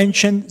very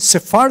ancient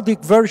Sephardic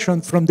version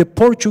from the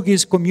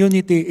Portuguese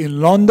community in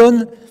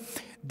London.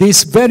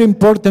 This very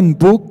important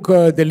book,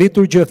 The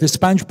Liturgy of the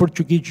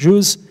Spanish-Portuguese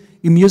Jews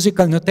in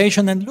Musical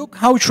Notation, and look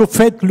how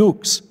Shofet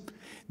looks.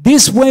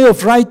 This way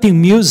of writing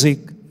music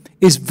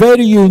is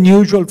very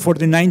unusual for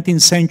the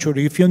 19th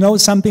century. If you know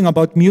something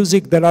about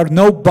music, there are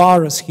no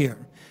bars here.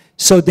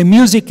 So the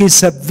music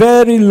is a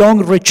very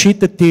long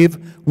recitative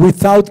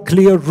without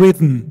clear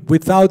rhythm,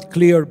 without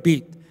clear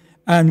beat.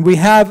 And we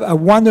have a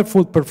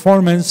wonderful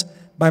performance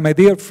by my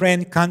dear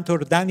friend, Cantor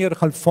Daniel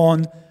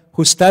Halfon,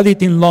 who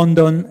studied in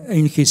London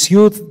in his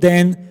youth.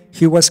 Then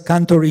he was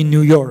cantor in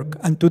New York,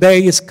 and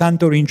today is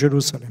cantor in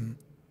Jerusalem.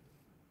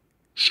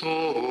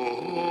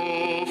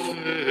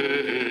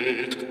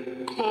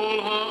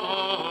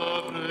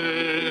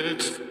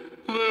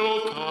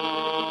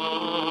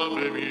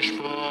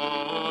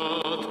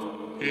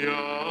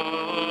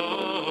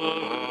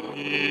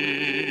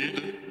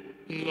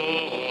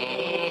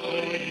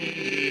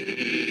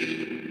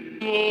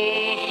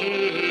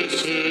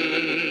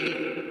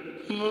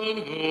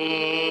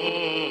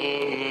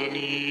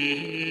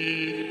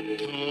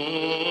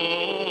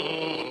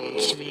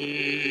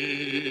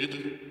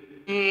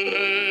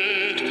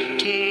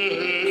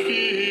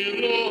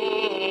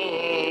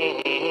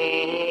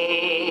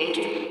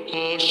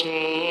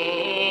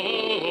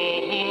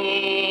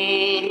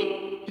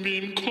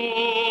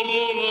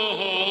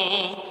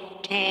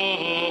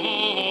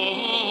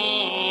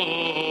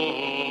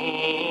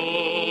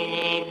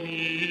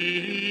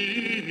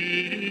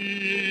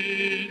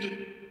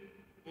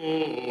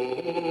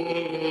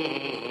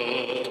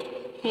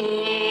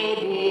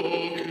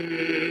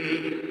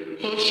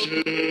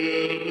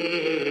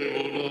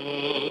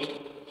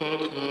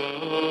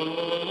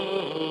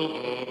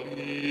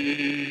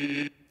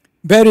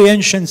 Very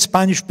ancient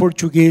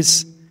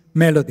Spanish-Portuguese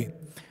melody.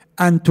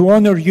 And to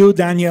honor you,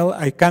 Daniel,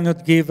 I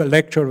cannot give a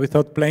lecture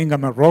without playing a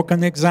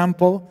Moroccan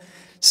example.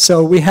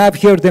 So we have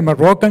here the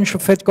Moroccan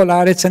Shofet Kol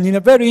Haaretz, and in a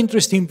very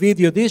interesting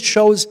video, this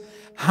shows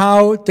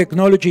how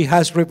technology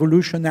has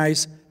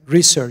revolutionized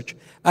research.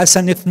 As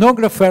an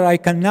ethnographer, I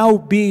can now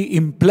be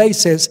in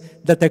places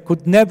that I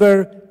could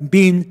never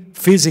been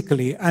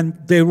physically, and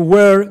they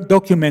were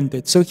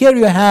documented. So here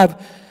you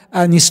have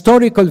an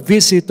historical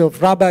visit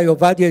of Rabbi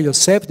Ovadia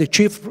Yosef, the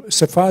chief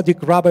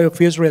Sephardic rabbi of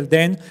Israel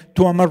then,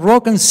 to a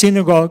Moroccan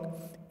synagogue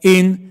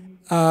in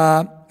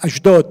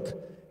Ashdod,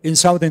 in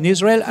southern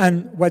Israel.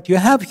 And what you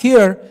have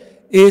here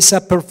is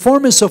a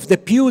performance of the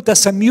Piyyut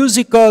as a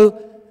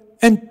musical,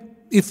 and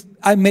if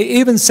I may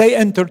even say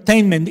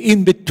entertainment,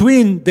 in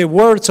between the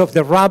words of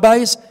the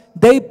rabbis.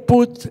 They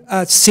put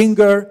a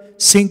singer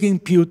singing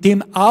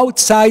Piyyutim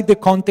outside the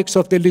context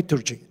of the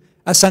liturgy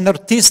as an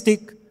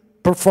artistic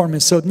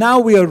performance. So now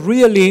we are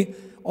really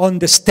on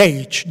the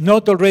stage,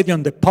 not already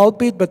on the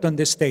pulpit, but on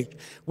the stage.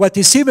 What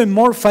is even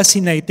more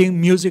fascinating,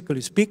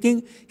 musically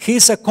speaking,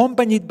 he's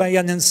accompanied by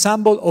an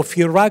ensemble of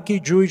Iraqi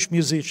Jewish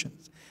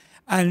musicians.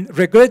 And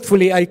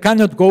regretfully, I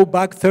cannot go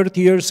back 30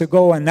 years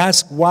ago and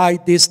ask why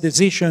this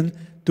decision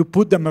to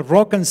put the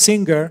Moroccan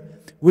singer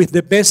with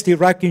the best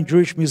Iraqi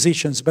Jewish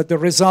musicians, but the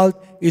result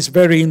is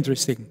very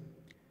interesting.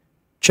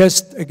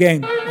 Just,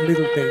 again, a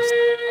little taste.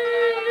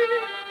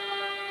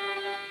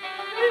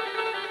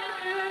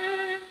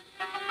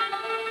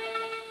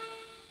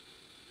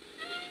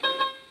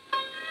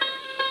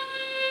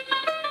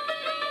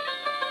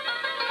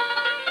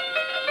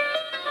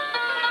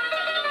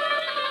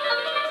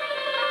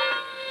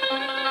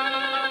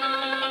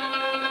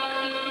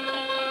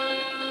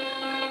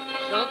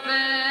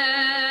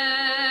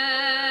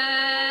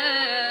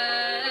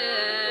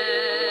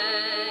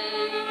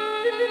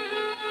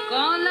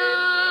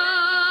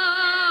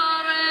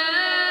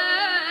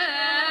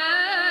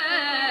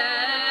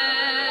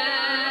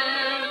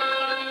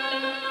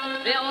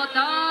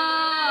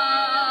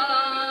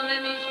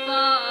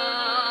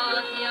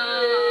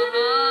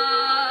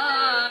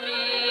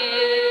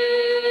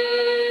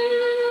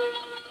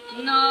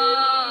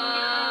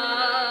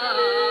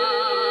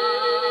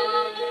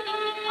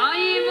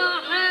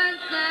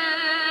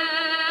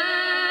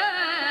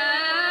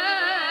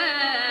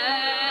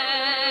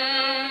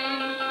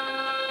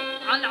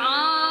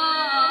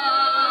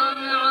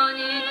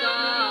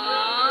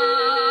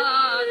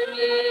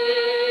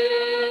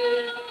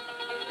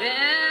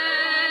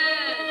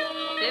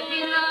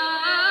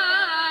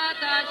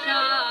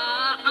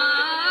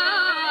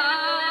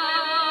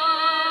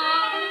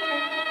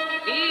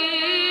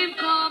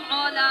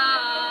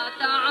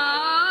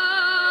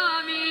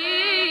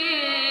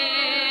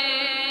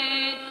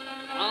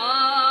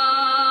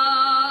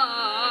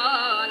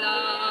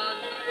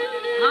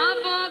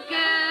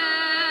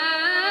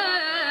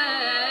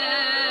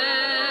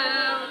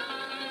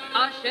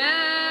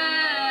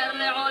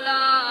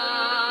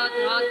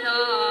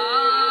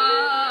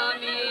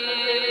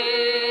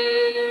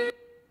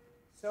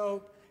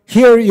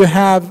 Here you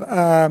have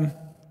a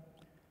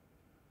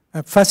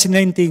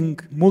fascinating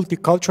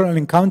multicultural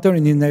encounter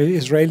in an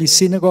Israeli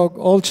synagogue.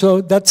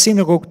 Also, that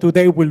synagogue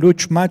today will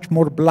look much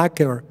more black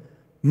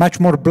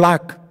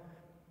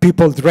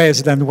people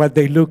dressed than what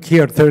they look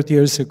here 30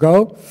 years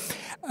ago.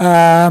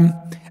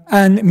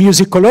 And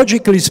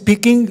musicologically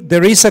speaking,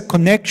 there is a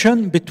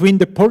connection between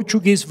the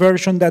Portuguese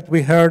version that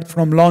we heard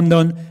from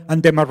London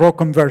and the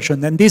Moroccan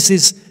version. And this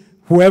is,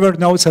 whoever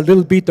knows a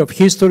little bit of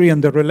history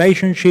and the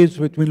relationships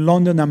between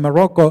London and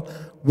Morocco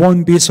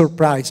won't be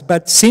surprised.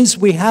 But since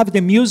we have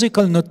the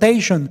musical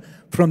notation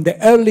from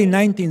the early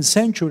 19th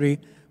century,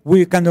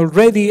 we can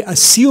already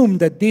assume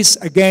that this,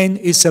 again,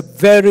 is a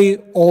very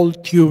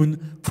old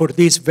tune for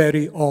this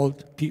very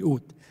old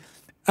Piyyut.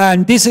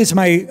 And this is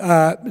my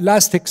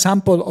last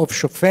example of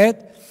shofet,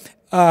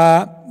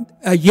 a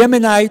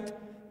Yemenite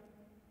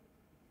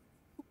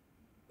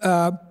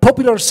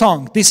popular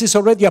song. This is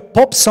already a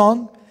pop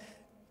song,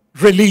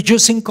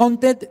 religious in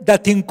content,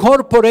 that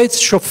incorporates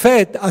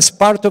shofet as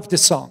part of the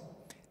song.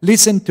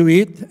 Listen to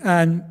it,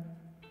 and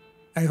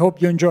I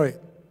hope you enjoy it.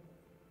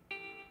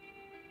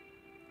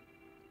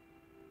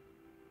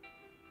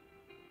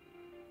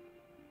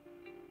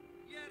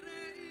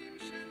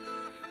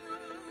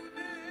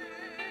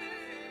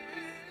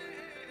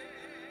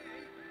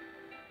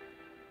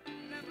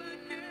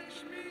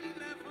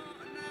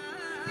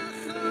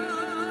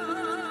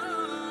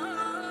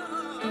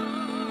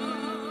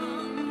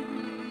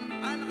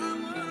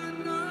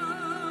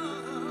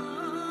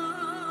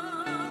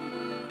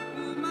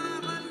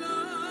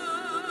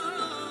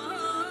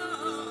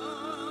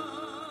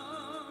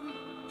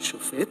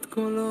 שופט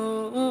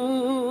קולו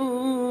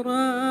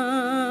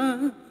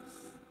רס,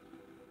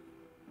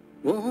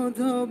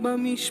 ועודו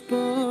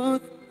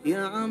במשפט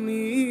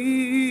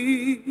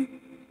יעמיד,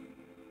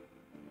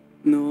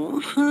 נו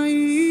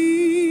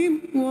חיים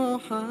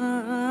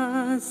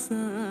וחסד,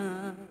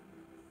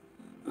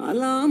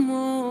 על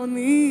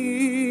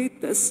עמוני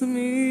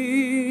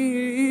תסמיד,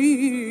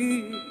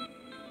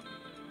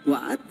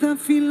 ועד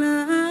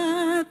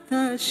תפילת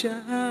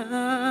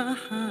השחר,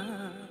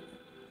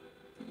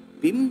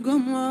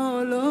 במקום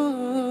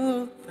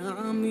עולות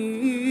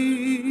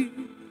העמים,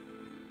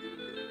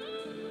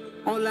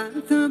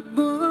 עולת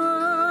הבוגה,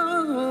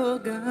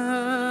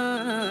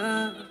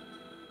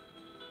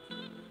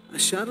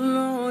 אשר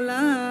לא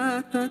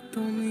עולת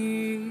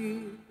התומי.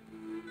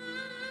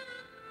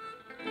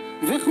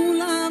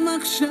 וכולם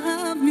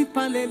עכשיו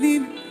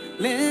מתפללים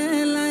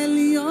לאל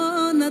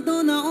העליון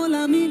אדון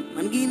העולמים,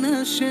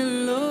 מנגינה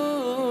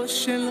שלא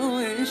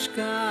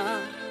אשכח.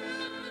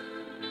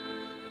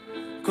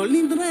 כל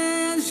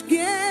נדרי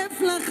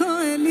אשגף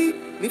לחואלי,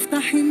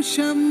 נפתחים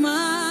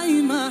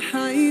שמיים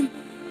החיים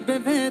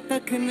בבית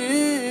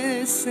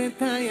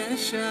הכנסת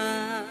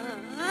הישר.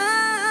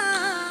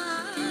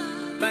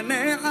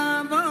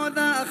 ונעמוד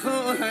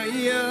אחו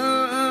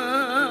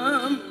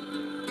היום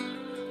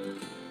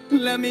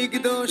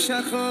למקדוש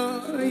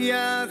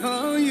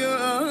אחו יום,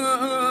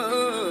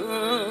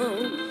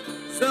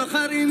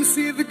 זוכרים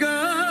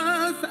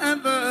סדגות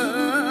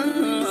אדון,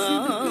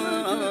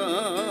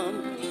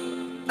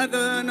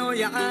 אדונו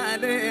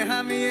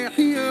יעליהם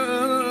יחיו,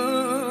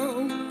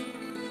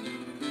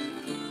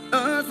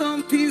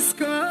 אדום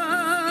תזכרו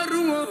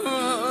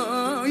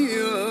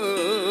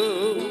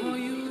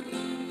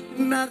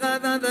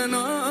נגד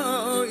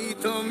אדוני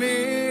תמיד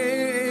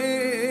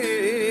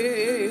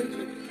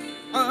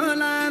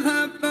עולת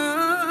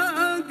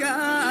הבוגר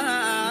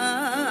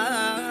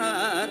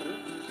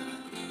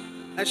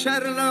אשר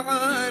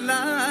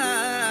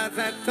לעולת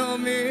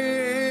התמיד.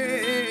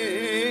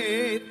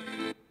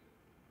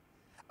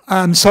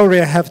 I'm sorry,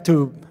 I have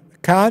to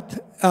cut.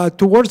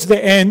 Towards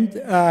the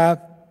end,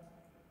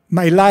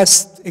 my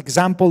last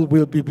example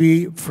will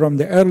be from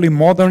the early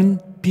modern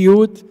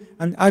Piyyut,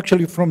 and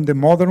actually from the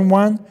modern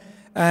one.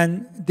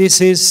 And this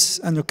is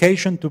an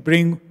occasion to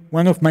bring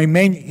one of my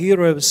main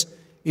heroes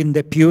in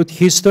the Piyyut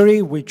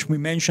history, which we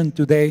mentioned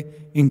today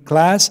in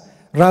class,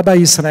 Rabbi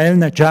Israel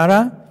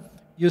Najara.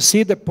 You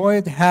see the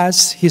poet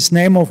has his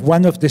name of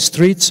one of the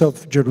streets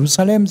of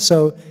Jerusalem,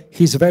 so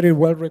he's very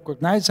well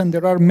recognized, and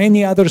there are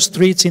many other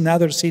streets in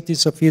other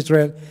cities of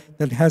Israel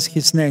that has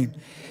his name.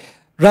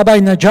 Rabbi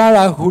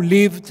Najara, who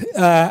lived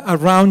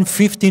around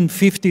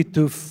 1550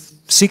 to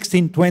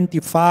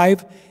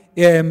 1625,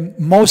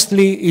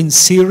 mostly in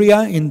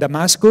Syria, in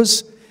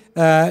Damascus.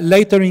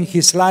 Later in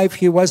his life,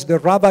 he was the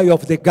rabbi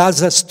of the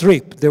Gaza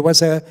Strip. There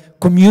was a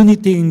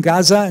community in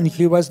Gaza, and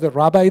he was the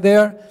rabbi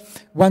there,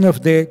 one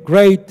of the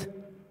great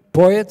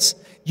poets.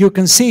 You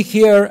can see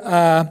here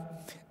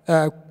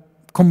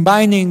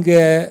combining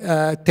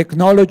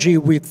technology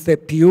with the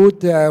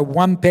Piyyut,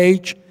 one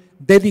page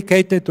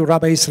dedicated to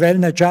Rabbi Israel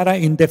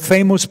Najara in the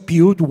famous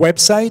Piyyut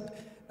website,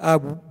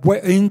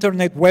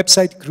 internet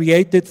website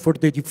created for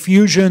the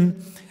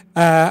diffusion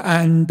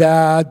and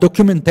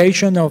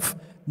documentation of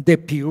the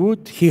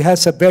Piyyut. He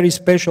has a very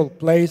special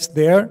place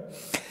there.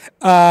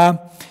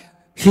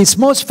 His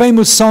most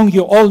famous song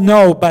you all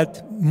know,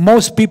 but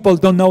most people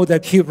don't know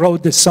that he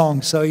wrote the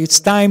song. So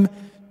it's time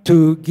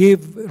to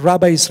give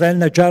Rabbi Israel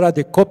Najara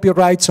the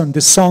copyrights on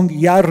the song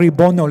Ya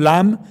Ribon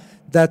Olam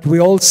that we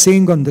all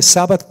sing on the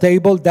Sabbath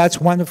table.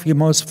 That's one of his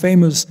most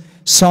famous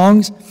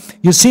songs.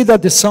 You see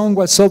that the song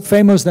was so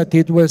famous that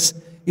it was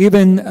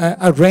even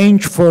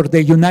arranged for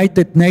the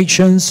United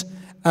Nations,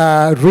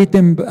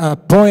 written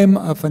poem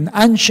of an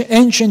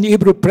ancient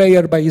Hebrew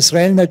prayer by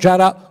Israel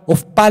Najara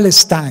of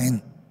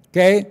Palestine,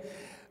 okay,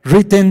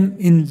 written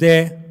in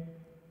the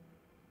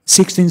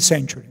 16th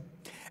century.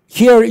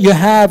 Here you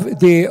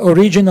have the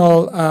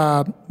original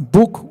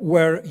book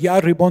where Ya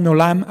Ribon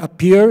Olam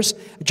appears,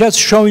 just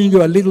showing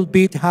you a little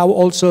bit how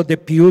also the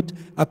Piyyut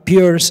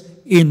appears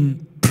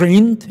in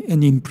print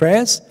and in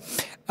press.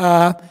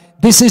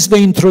 This is the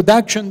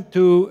introduction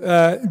to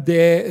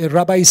the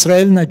Rabbi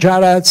Israel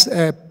Najara's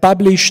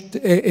published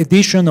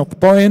edition of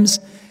poems.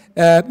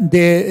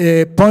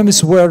 The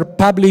poems were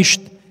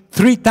published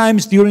 3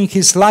 times during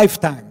his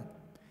lifetime.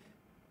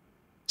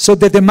 So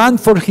the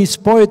demand for his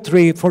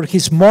poetry, for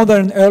his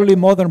modern, early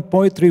modern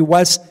poetry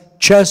was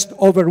just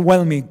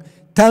overwhelming.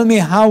 Tell me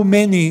how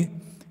many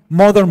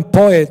modern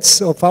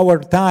poets of our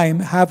time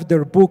have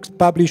their books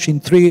published in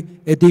 3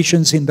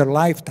 editions in their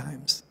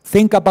lifetimes.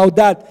 Think about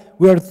that.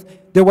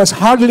 There was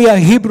hardly a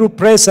Hebrew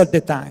press at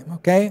the time,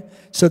 okay?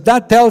 So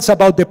that tells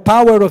about the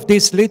power of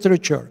this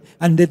literature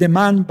and the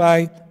demand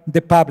by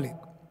the public.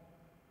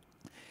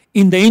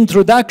 In the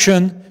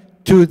introduction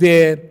to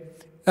the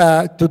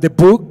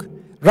book,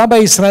 Rabbi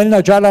Israel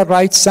Najara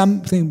writes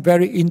something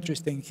very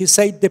interesting. He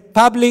said, the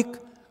public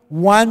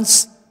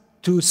wants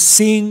to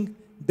sing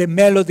the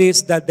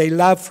melodies that they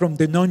love from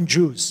the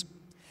non-Jews.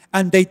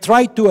 And they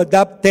try to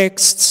adapt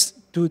texts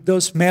to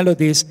those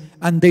melodies,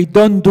 and they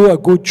don't do a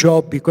good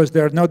job because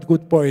they're not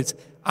good poets.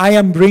 I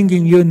am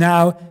bringing you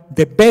now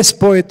the best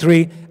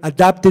poetry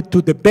adapted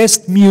to the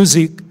best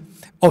music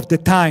of the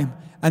time.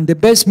 And the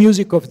best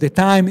music of the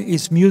time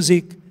is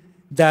music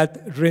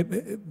that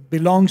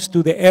belongs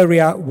to the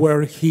area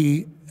where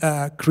he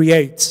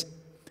creates.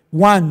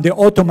 One, the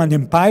Ottoman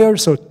Empire,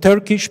 so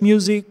Turkish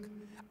music,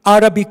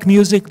 Arabic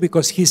music,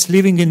 because he's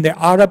living in the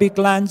Arabic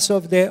lands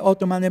of the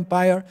Ottoman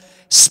Empire,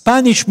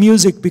 Spanish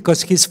music,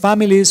 because his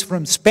family is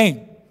from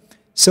Spain.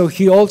 So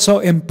he also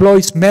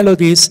employs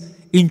melodies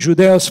in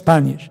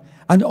Judeo-Spanish.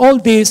 And all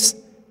this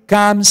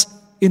comes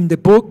in the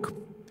book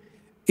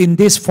in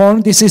this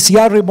form. This is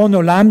Ya Ribon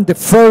Olam, the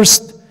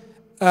first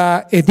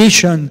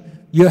edition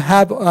you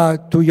have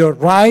to your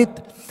right.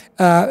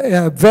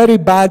 A very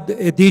bad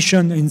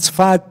edition in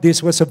Sfat.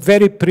 This was a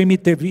very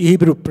primitive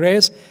Hebrew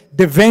press.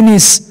 The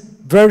Venice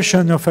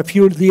version of a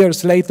few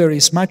years later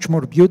is much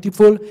more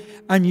beautiful.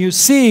 And you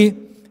see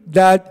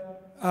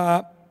that,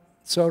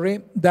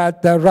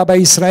 Rabbi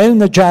Israel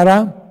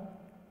Najara,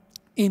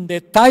 in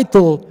the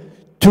title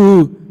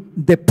to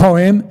the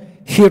poem,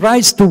 he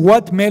writes to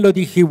what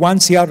melody he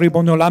wants Ya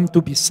Ribon Olam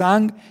to be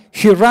sung.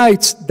 He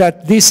writes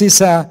that this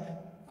is an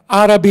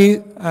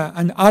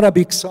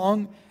Arabic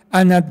song,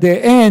 and at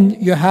the end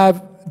you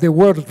have the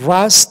word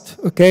rust,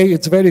 okay?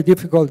 It's very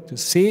difficult to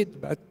see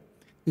it, but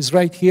it's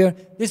right here.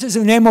 This is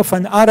the name of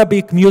an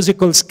Arabic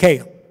musical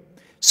scale.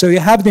 So you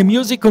have the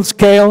musical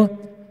scale,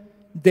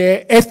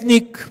 the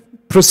ethnic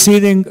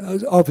proceeding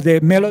of the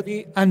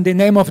melody, and the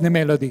name of the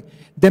melody.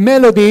 The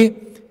melody,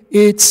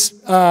 it's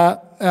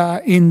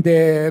in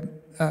the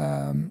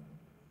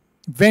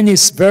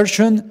Venice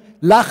version,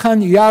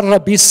 Lachan Ya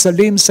Rabbi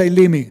Salim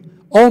Sailimi.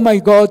 Oh my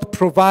God,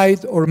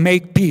 provide or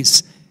make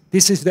peace.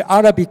 This is the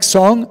Arabic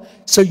song.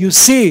 So you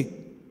see,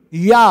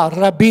 Ya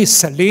Rabbi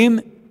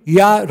Salim,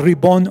 Ya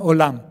Ribon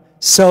Olam.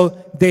 So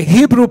the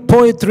Hebrew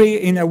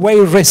poetry, in a way,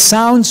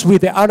 resounds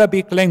with the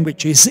Arabic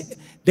language.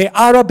 The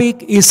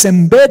Arabic is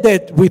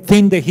embedded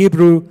within the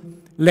Hebrew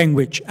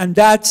language. And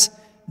that's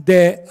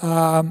the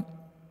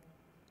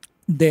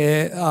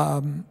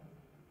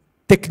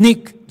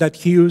technique that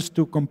he used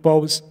to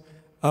compose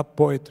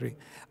poetry.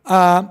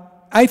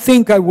 I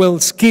think I will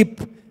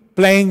skip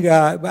playing.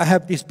 I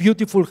have this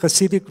beautiful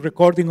Hasidic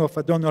recording of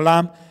Adon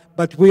Olam,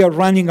 but we are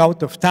running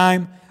out of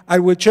time. I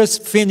will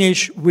just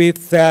finish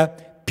with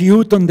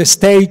Piyyut on the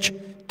stage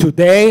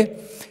today.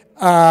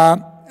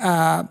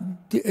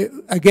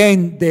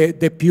 Again,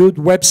 the Piyyut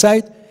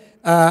website.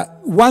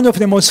 One of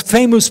the most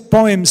famous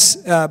poems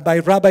by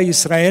Rabbi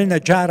Israel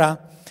Najara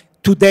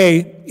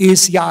today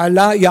is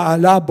Ya'ala,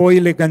 Ya'ala, Boi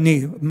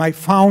Legani. My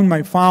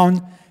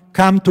fawn,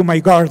 come to my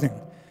garden.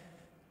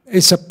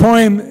 It's a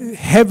poem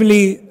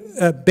heavily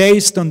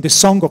based on the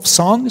Song of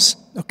Songs,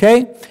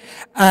 okay?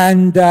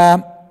 And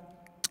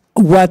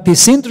what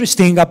is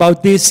interesting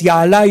about this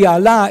Ya'ala,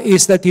 Ya'ala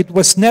is that it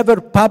was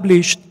never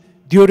published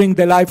during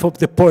the life of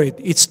the poet.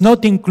 It's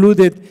not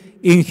included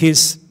in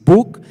his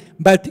book,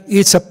 but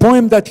it's a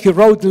poem that he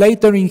wrote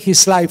later in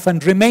his life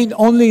and remained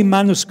only in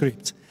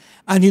manuscripts.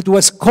 And it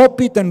was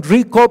copied and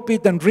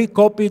recopied and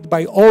recopied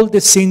by all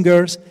the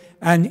singers,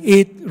 and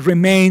it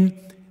remained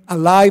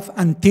alive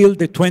until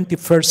the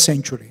 21st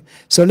century.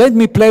 So let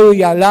me play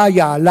Ya'ala,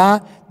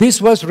 Ya'ala.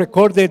 This was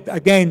recorded,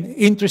 again,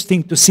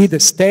 interesting to see the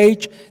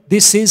stage.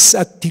 This is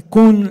a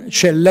Tikkun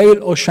Shel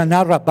Leil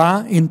Oshana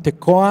Rabbah in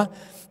Tekoa,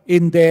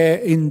 in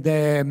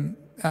the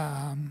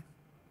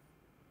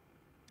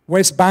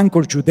West Bank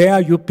or Judea,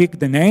 you pick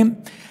the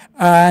name.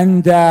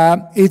 And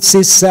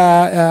it's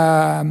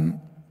a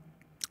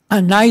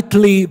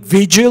nightly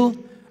vigil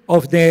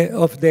of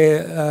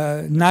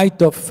the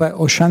night of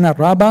Oshana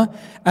Rabbah,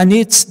 and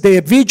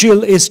the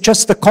vigil is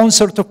just a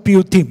concert of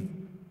Piyyutim.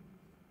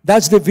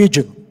 That's the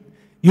vigil.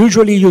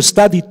 Usually you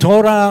study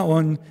Torah,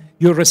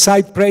 you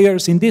recite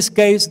prayers. In this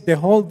case, the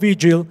whole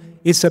vigil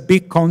is a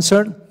big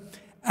concert,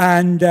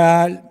 and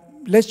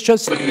let's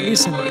just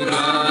listen.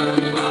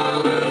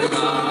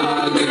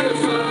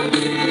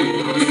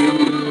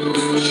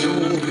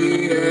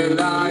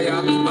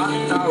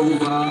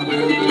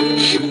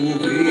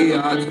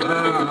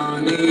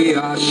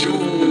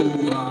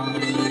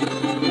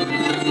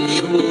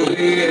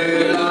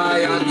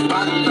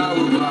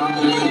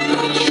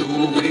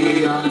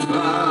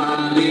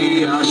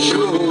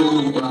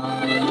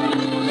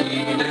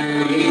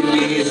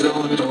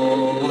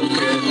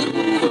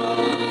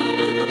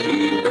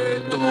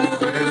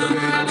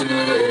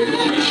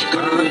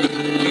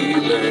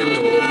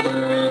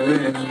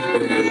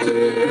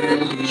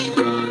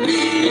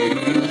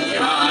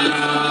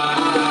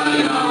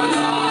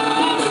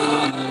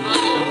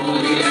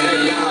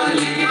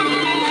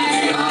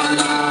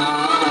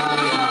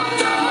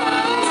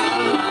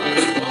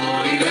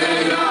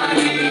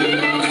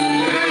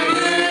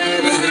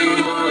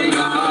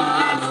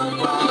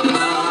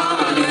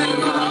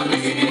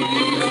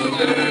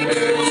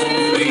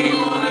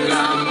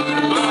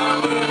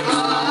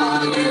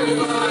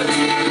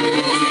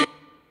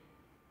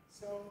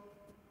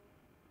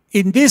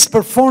 In this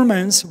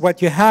performance,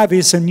 what you have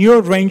is a new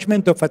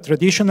arrangement of a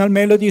traditional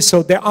melody,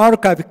 so the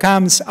archive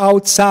comes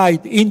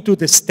outside into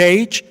the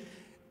stage.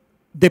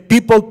 The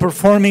people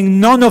performing,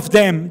 none of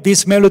them,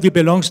 this melody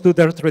belongs to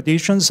their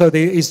tradition, so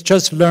it's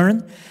just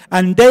learned.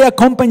 And they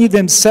accompany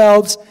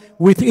themselves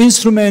with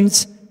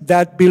instruments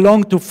that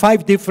belong to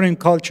 5 different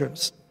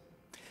cultures.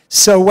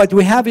 So what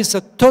we have is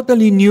a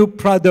totally new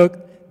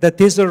product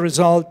that is a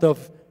result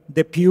of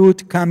the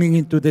Piyyut coming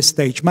into the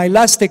stage. My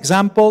last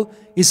example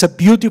is a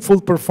beautiful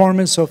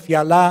performance of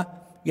Ya'ala,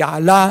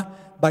 Ya'ala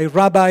by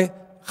Rabbi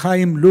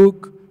Chaim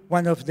Luke,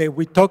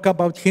 we talk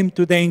about him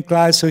today in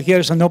class, so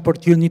here's an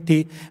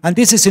opportunity. And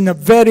this is in a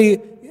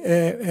very,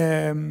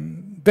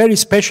 very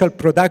special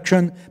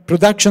production.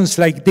 Productions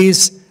like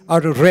this are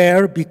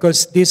rare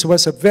because this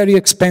was a very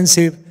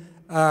expensive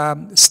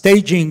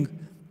staging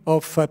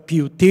of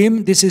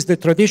Piyyutim. This is the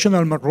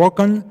traditional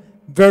Moroccan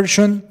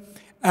version,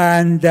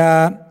 and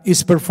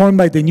is performed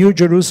by the New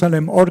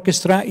Jerusalem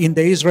Orchestra in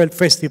the Israel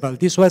Festival.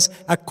 This was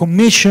a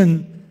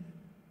commissioned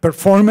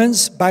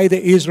performance by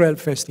the Israel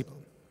Festival.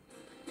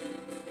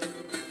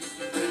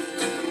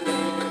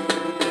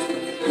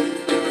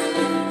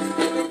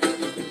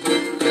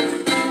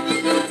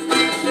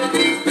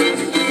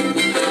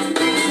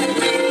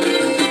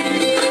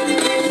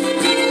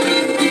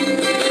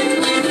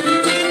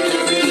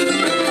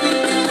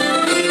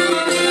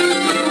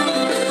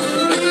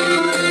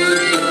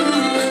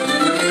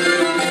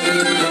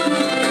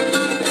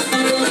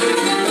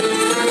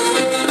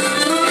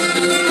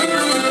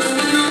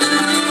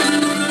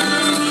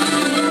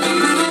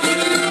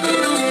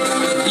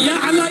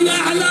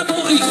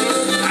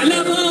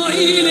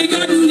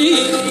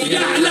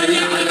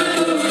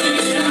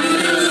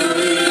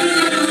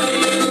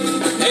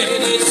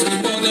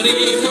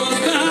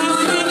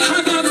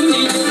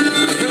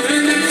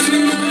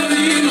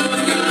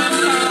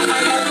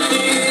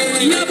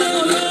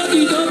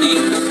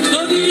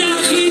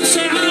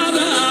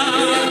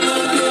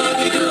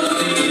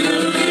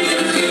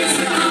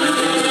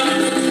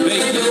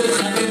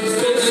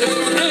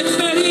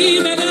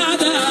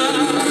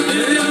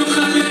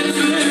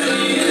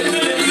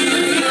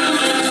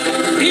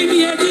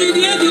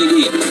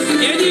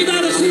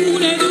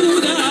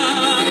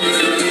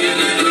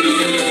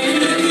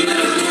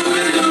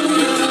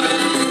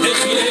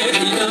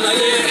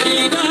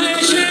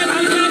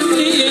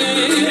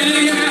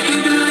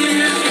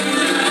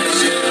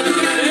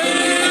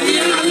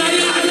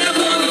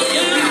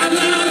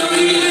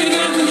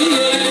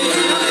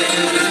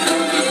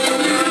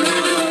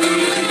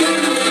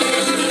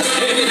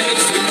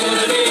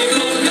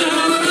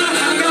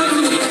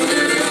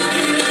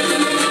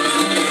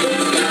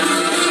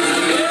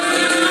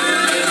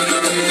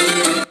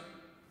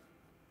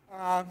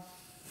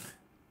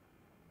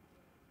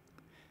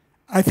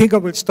 I think I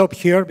will stop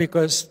here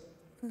because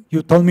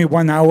you told me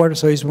 1 hour,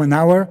 so it's 1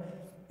 hour.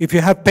 If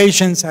you have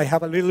patience, I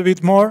have a little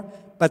bit more,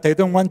 but I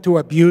don't want to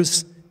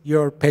abuse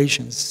your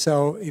patience.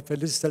 So if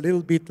it is a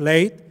little bit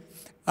late,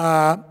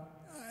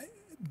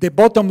 the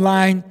bottom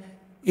line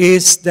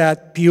is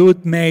that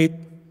Piyyut made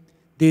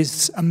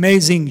this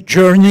amazing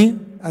journey,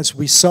 as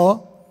we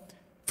saw,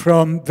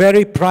 from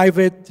very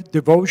private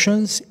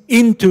devotions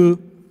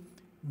into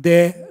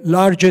the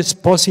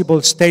largest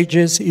possible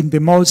stages in the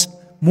most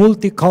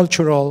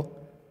multicultural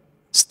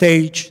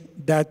stage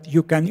that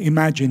you can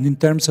imagine in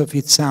terms of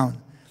its sound.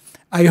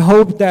 I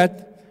hope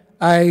that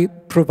I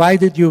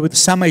provided you with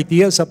some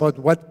ideas about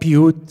what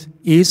Piyyut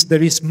is.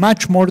 There is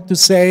much more to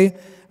say,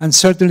 and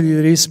certainly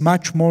there is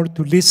much more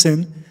to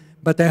listen,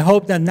 but I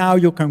hope that now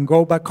you can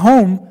go back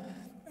home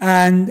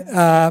and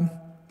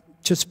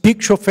just pick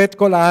Shofet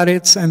Kol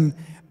Haaretz, and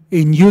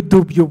in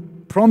YouTube you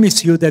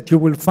promise you that you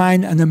will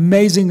find an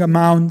amazing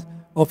amount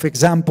of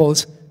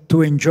examples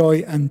to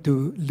enjoy and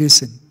to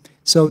listen.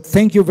 So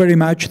thank you very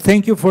much.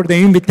 Thank you for the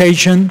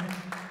invitation.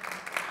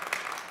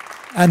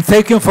 And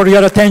thank you for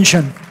your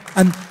attention.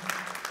 And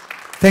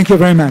thank you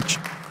very much.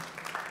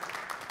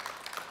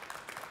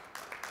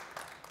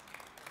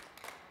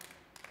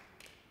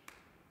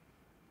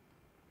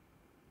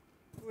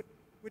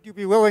 Would you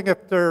be willing,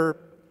 if there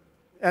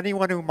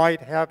anyone who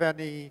might have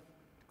any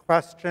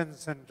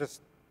questions, and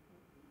just,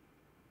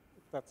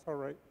 if that's all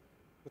right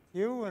with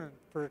you, and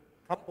for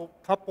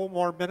couple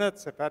more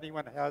minutes, if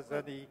anyone has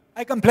any.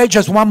 I can play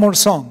just one more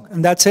song,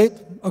 and that's it,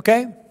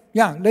 okay?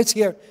 Yeah, let's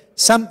hear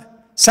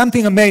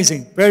something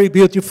amazing, very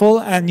beautiful,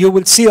 and you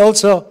will see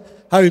also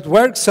how it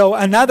works. So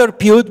another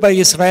Piyyut by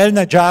Israel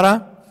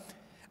Najara.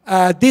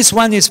 This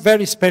one is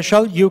very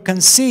special. You can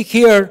see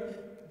here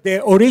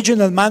the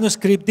original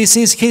manuscript. This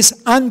is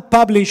his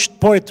unpublished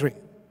poetry,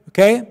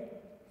 okay?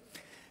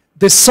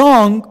 The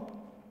song,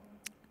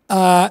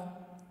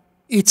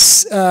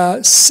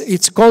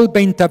 it's called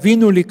Bein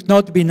Tavinu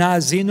Liknot Bina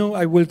Azinu.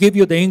 I will give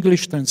you the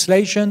English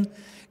translation.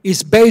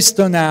 It's based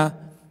on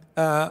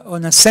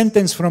a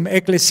sentence from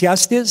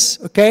Ecclesiastes,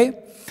 okay?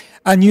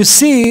 And you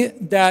see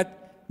that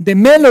the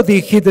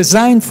melody he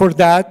designed for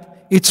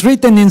that, it's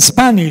written in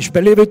Spanish,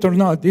 believe it or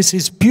not. This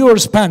is pure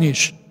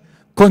Spanish.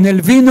 Con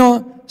el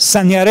vino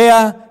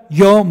sanearea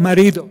yo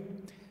marido.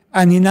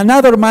 And in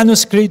another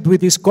manuscript, we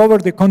discover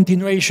the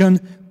continuation,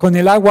 con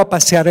el agua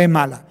pasearé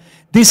mala.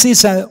 This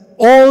is an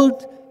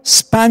old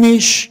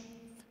Spanish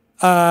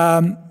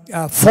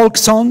folk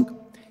song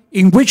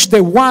in which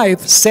the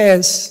wife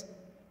says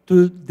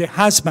to the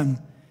husband,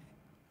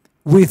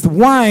 with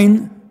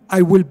wine,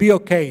 I will be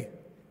okay.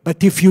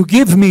 But if you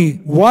give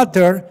me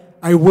water,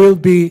 I will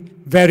be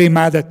very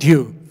mad at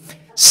you.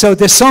 So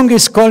the song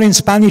is called in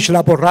Spanish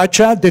La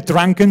Borracha, the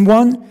drunken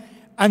one.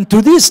 And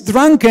to this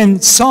drunken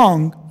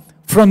song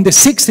from the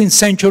 16th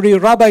century,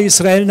 Rabbi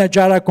Israel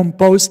Najara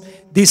composed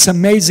this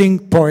amazing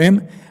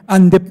poem.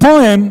 And the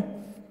poem,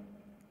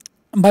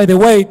 by the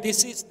way,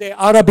 this is the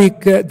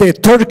Arabic, the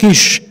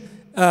Turkish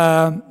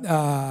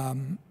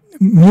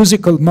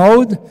musical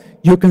mode.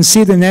 You can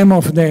see the name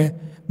of the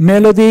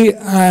melody,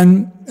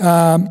 and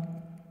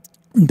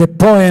the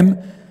poem,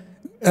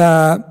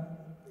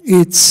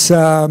 it's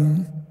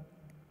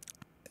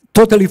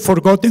totally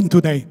forgotten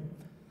today.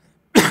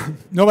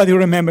 Nobody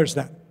remembers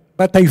that.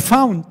 But I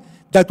found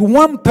that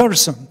one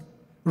person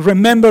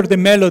remembered the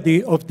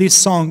melody of this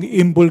song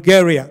in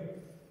Bulgaria.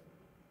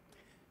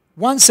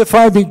 One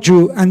Sephardic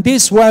Jew, and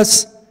this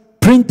was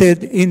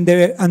printed in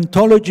the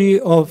anthology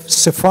of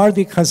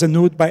Sephardic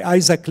Hazanut by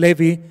Isaac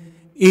Levy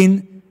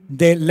in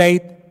the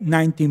late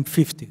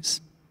 1950s.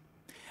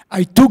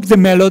 I took the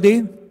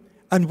melody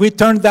and we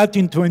turned that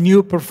into a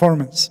new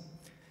performance.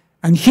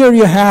 And here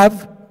you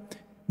have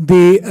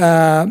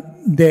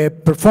the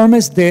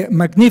performance, the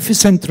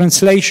magnificent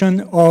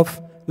translation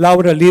of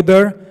Laura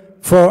Lieber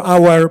for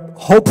our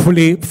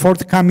hopefully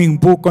forthcoming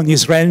book on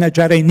Israel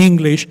Najara in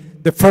English,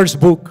 the first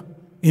book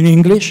in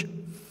English.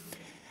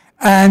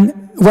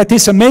 And what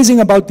is amazing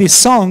about this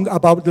song,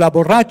 about La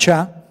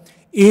Borracha,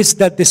 is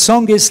that the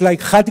song is like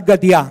Chad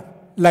Gadia,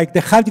 like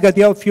the Chad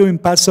Gadia of you in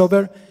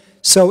Passover.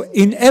 So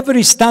in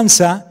every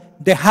stanza,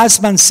 the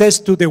husband says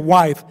to the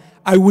wife,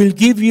 I will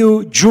give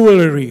you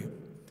jewelry.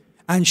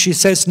 And she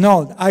says,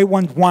 no, I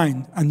want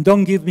wine, and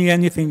don't give me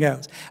anything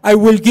else. I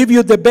will give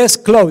you the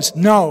best clothes.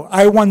 No,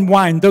 I want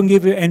wine, don't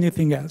give you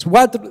anything else.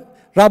 What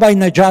Rabbi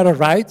Najara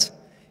writes,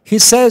 he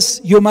says,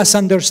 you must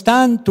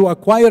understand, to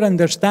acquire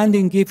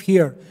understanding, give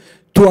here.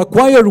 To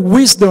acquire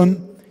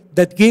wisdom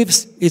that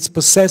gives its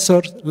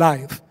possessor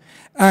life.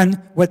 And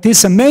what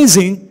is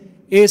amazing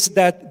is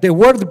that the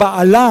word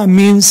Ba'ala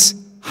means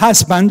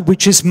husband,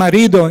 which is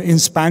marido in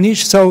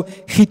Spanish. So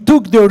he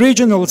took the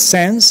original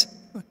sense,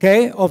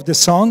 okay, of the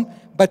song,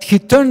 but he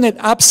turned it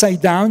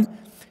upside down.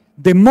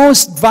 The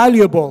most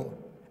valuable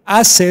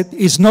asset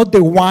is not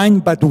the wine,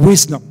 but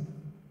wisdom,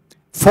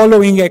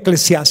 following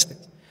Ecclesiastes.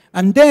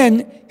 And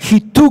then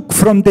he took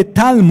from the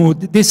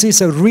Talmud, this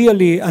is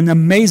really an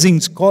amazing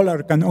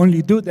scholar, can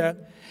only do that,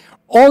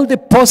 all the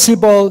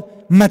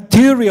possible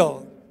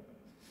material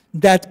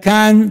that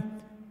can,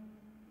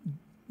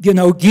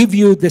 give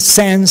you the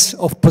sense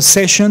of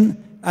possession,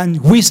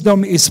 and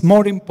wisdom is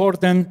more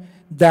important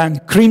than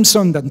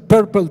crimson, than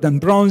purple, than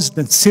bronze,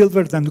 than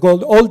silver, than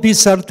gold. All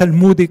these are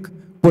Talmudic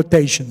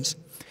quotations.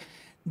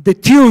 The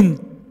tune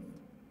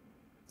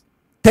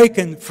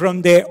taken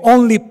from the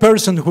only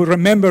person who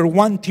remembered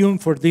one tune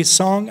for this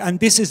song,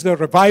 and this is the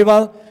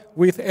revival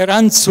with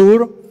Eran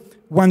Tzur,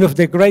 one of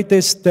the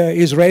greatest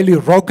Israeli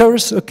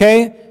rockers,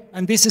 okay?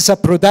 And this is a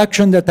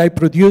production that I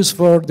produced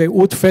for the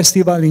Oud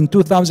Festival in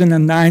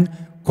 2009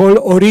 called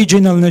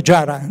Original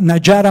Najara,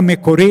 Najara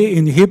Mekori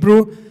in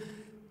Hebrew,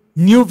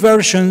 new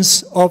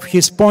versions of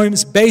his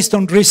poems based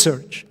on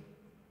research,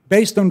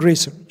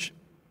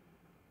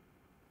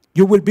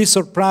 You will be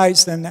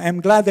surprised, and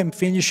I'm glad I'm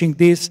finishing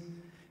this,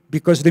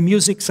 because the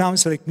music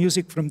sounds like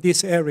music from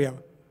this area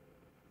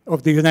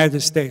of the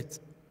United States.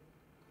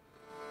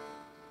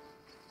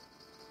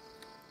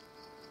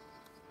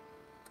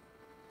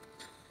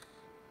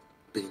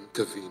 בין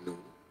תבינו,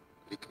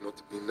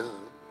 לקנות בינה,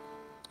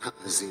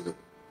 האזינו.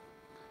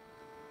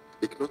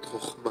 לקנות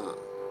חוכמה,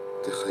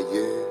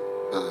 תחיה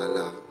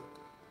בעלה.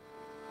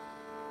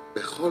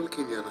 בכל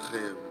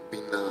קניינכם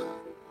בינה,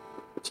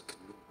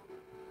 תקנו.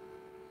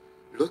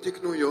 לא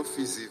תקנו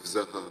יופי זיו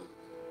זהב,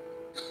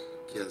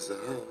 כי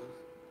הזהב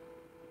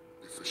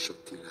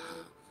נפשות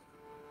תלהב.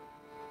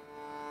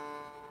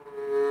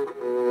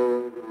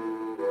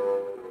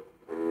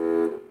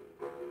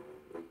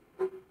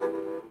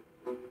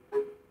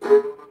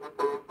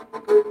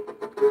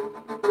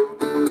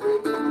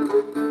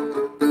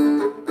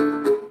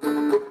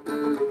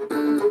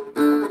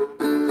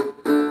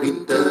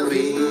 בין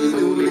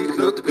תבינו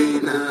לקנות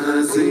בינה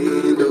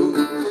הזינו,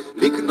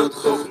 לקנות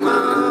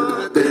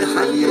חוכמה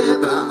תחיה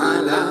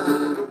בעלה.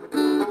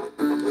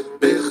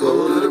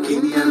 בכל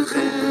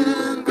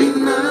קניינכם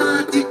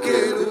בינה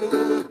תקנו,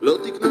 לא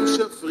תקנו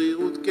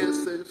שפרירות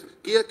כסף,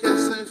 כי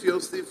הכסף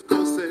יוסיף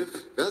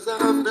כוסף,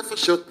 והזהב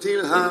נפשות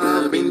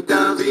תלהב. בין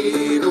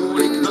תבינו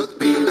לקנות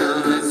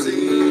בינה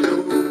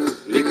הזינו,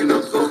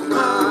 לקנות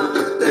חוכמה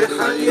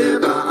תחיה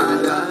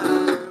בעלה.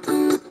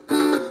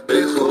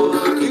 בכל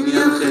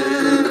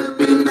קניינכם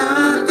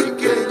בינה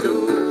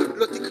תקנו,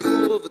 לא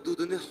תקנו רוב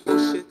דוד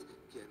נחושת,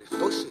 כי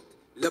הנחושת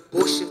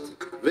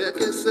לבושת,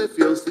 והכסף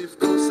יוסיף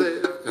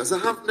כוסף,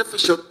 והזהב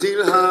נפשות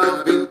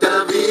תלהב. בין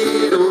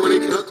תבינו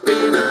לקנות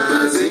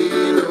בינה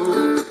הזינו,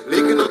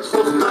 לקנות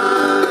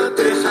חוכמה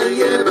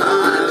תחיה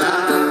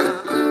בעלה.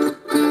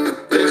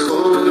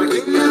 בכל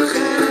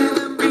קניינכם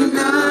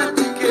בינה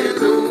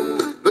תקנו,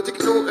 לא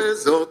תקנו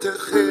אזור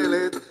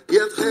תכלת,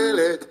 יד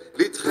תכלת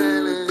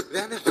לתכלת,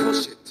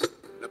 והנחושת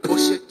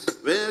לבושת,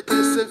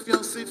 והכסף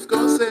יוסיף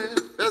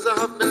כוסף,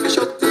 והזהב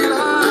נפשות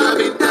תלהב.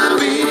 בין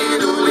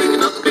תבינו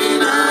לקנות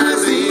בינה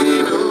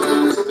הזינו,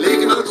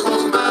 לקנות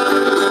חוכמה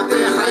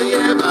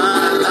תחיה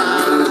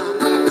בעלה.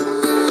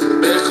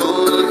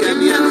 בכל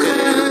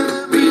קניינכם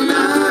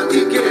בינה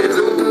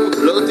תקנו,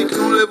 לא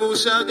תקנו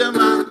לבוש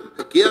ארגמן,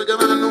 כי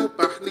ארגמן הוא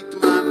פח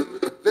נטמן,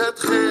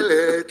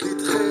 והתכלת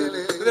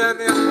לתכלת,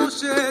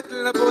 והנחושת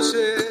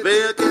לבושת,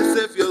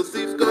 והכסף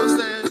יוסיף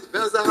כוסף,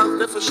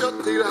 והזהב נפשות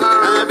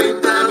תלהב. בין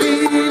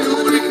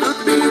תבינו לקנות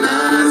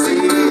בינה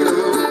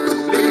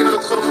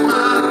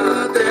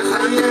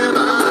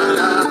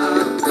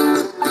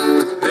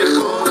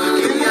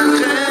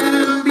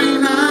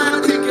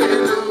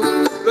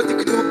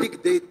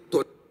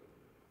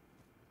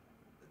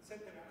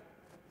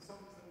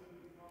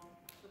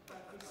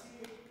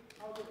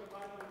of the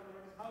Bible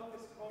verse, how the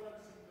scholars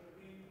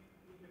intervene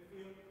in the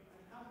field,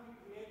 and how we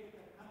created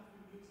a country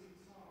music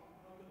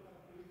song out of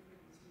that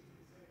Philippians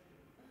civilization.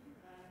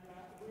 And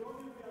we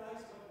only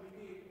realized what we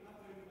did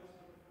after it was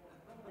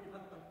performed.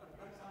 That's us like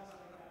that.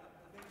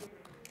 Thank you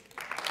very much.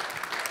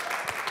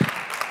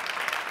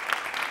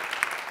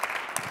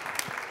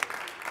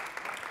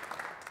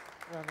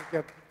 And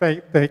again,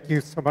 thank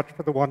you so much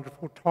for the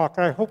wonderful talk.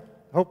 I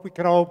hope we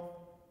can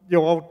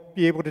you'll all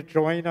be able to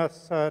join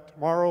us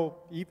tomorrow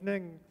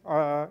evening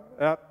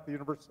at the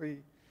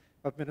University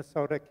of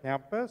Minnesota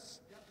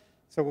campus. Yep.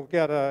 So we'll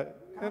get a.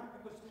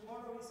 Because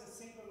tomorrow is a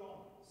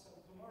sing-along. So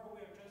tomorrow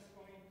we are just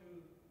going to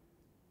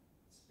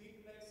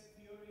speak less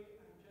theory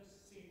and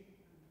just sing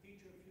and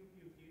teach a few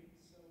Piyyut.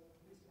 So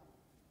please come.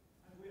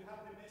 And we'll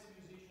have the best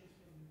musicians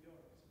from New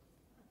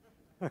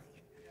York.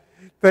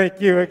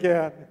 Thank you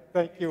again.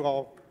 Thank you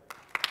all.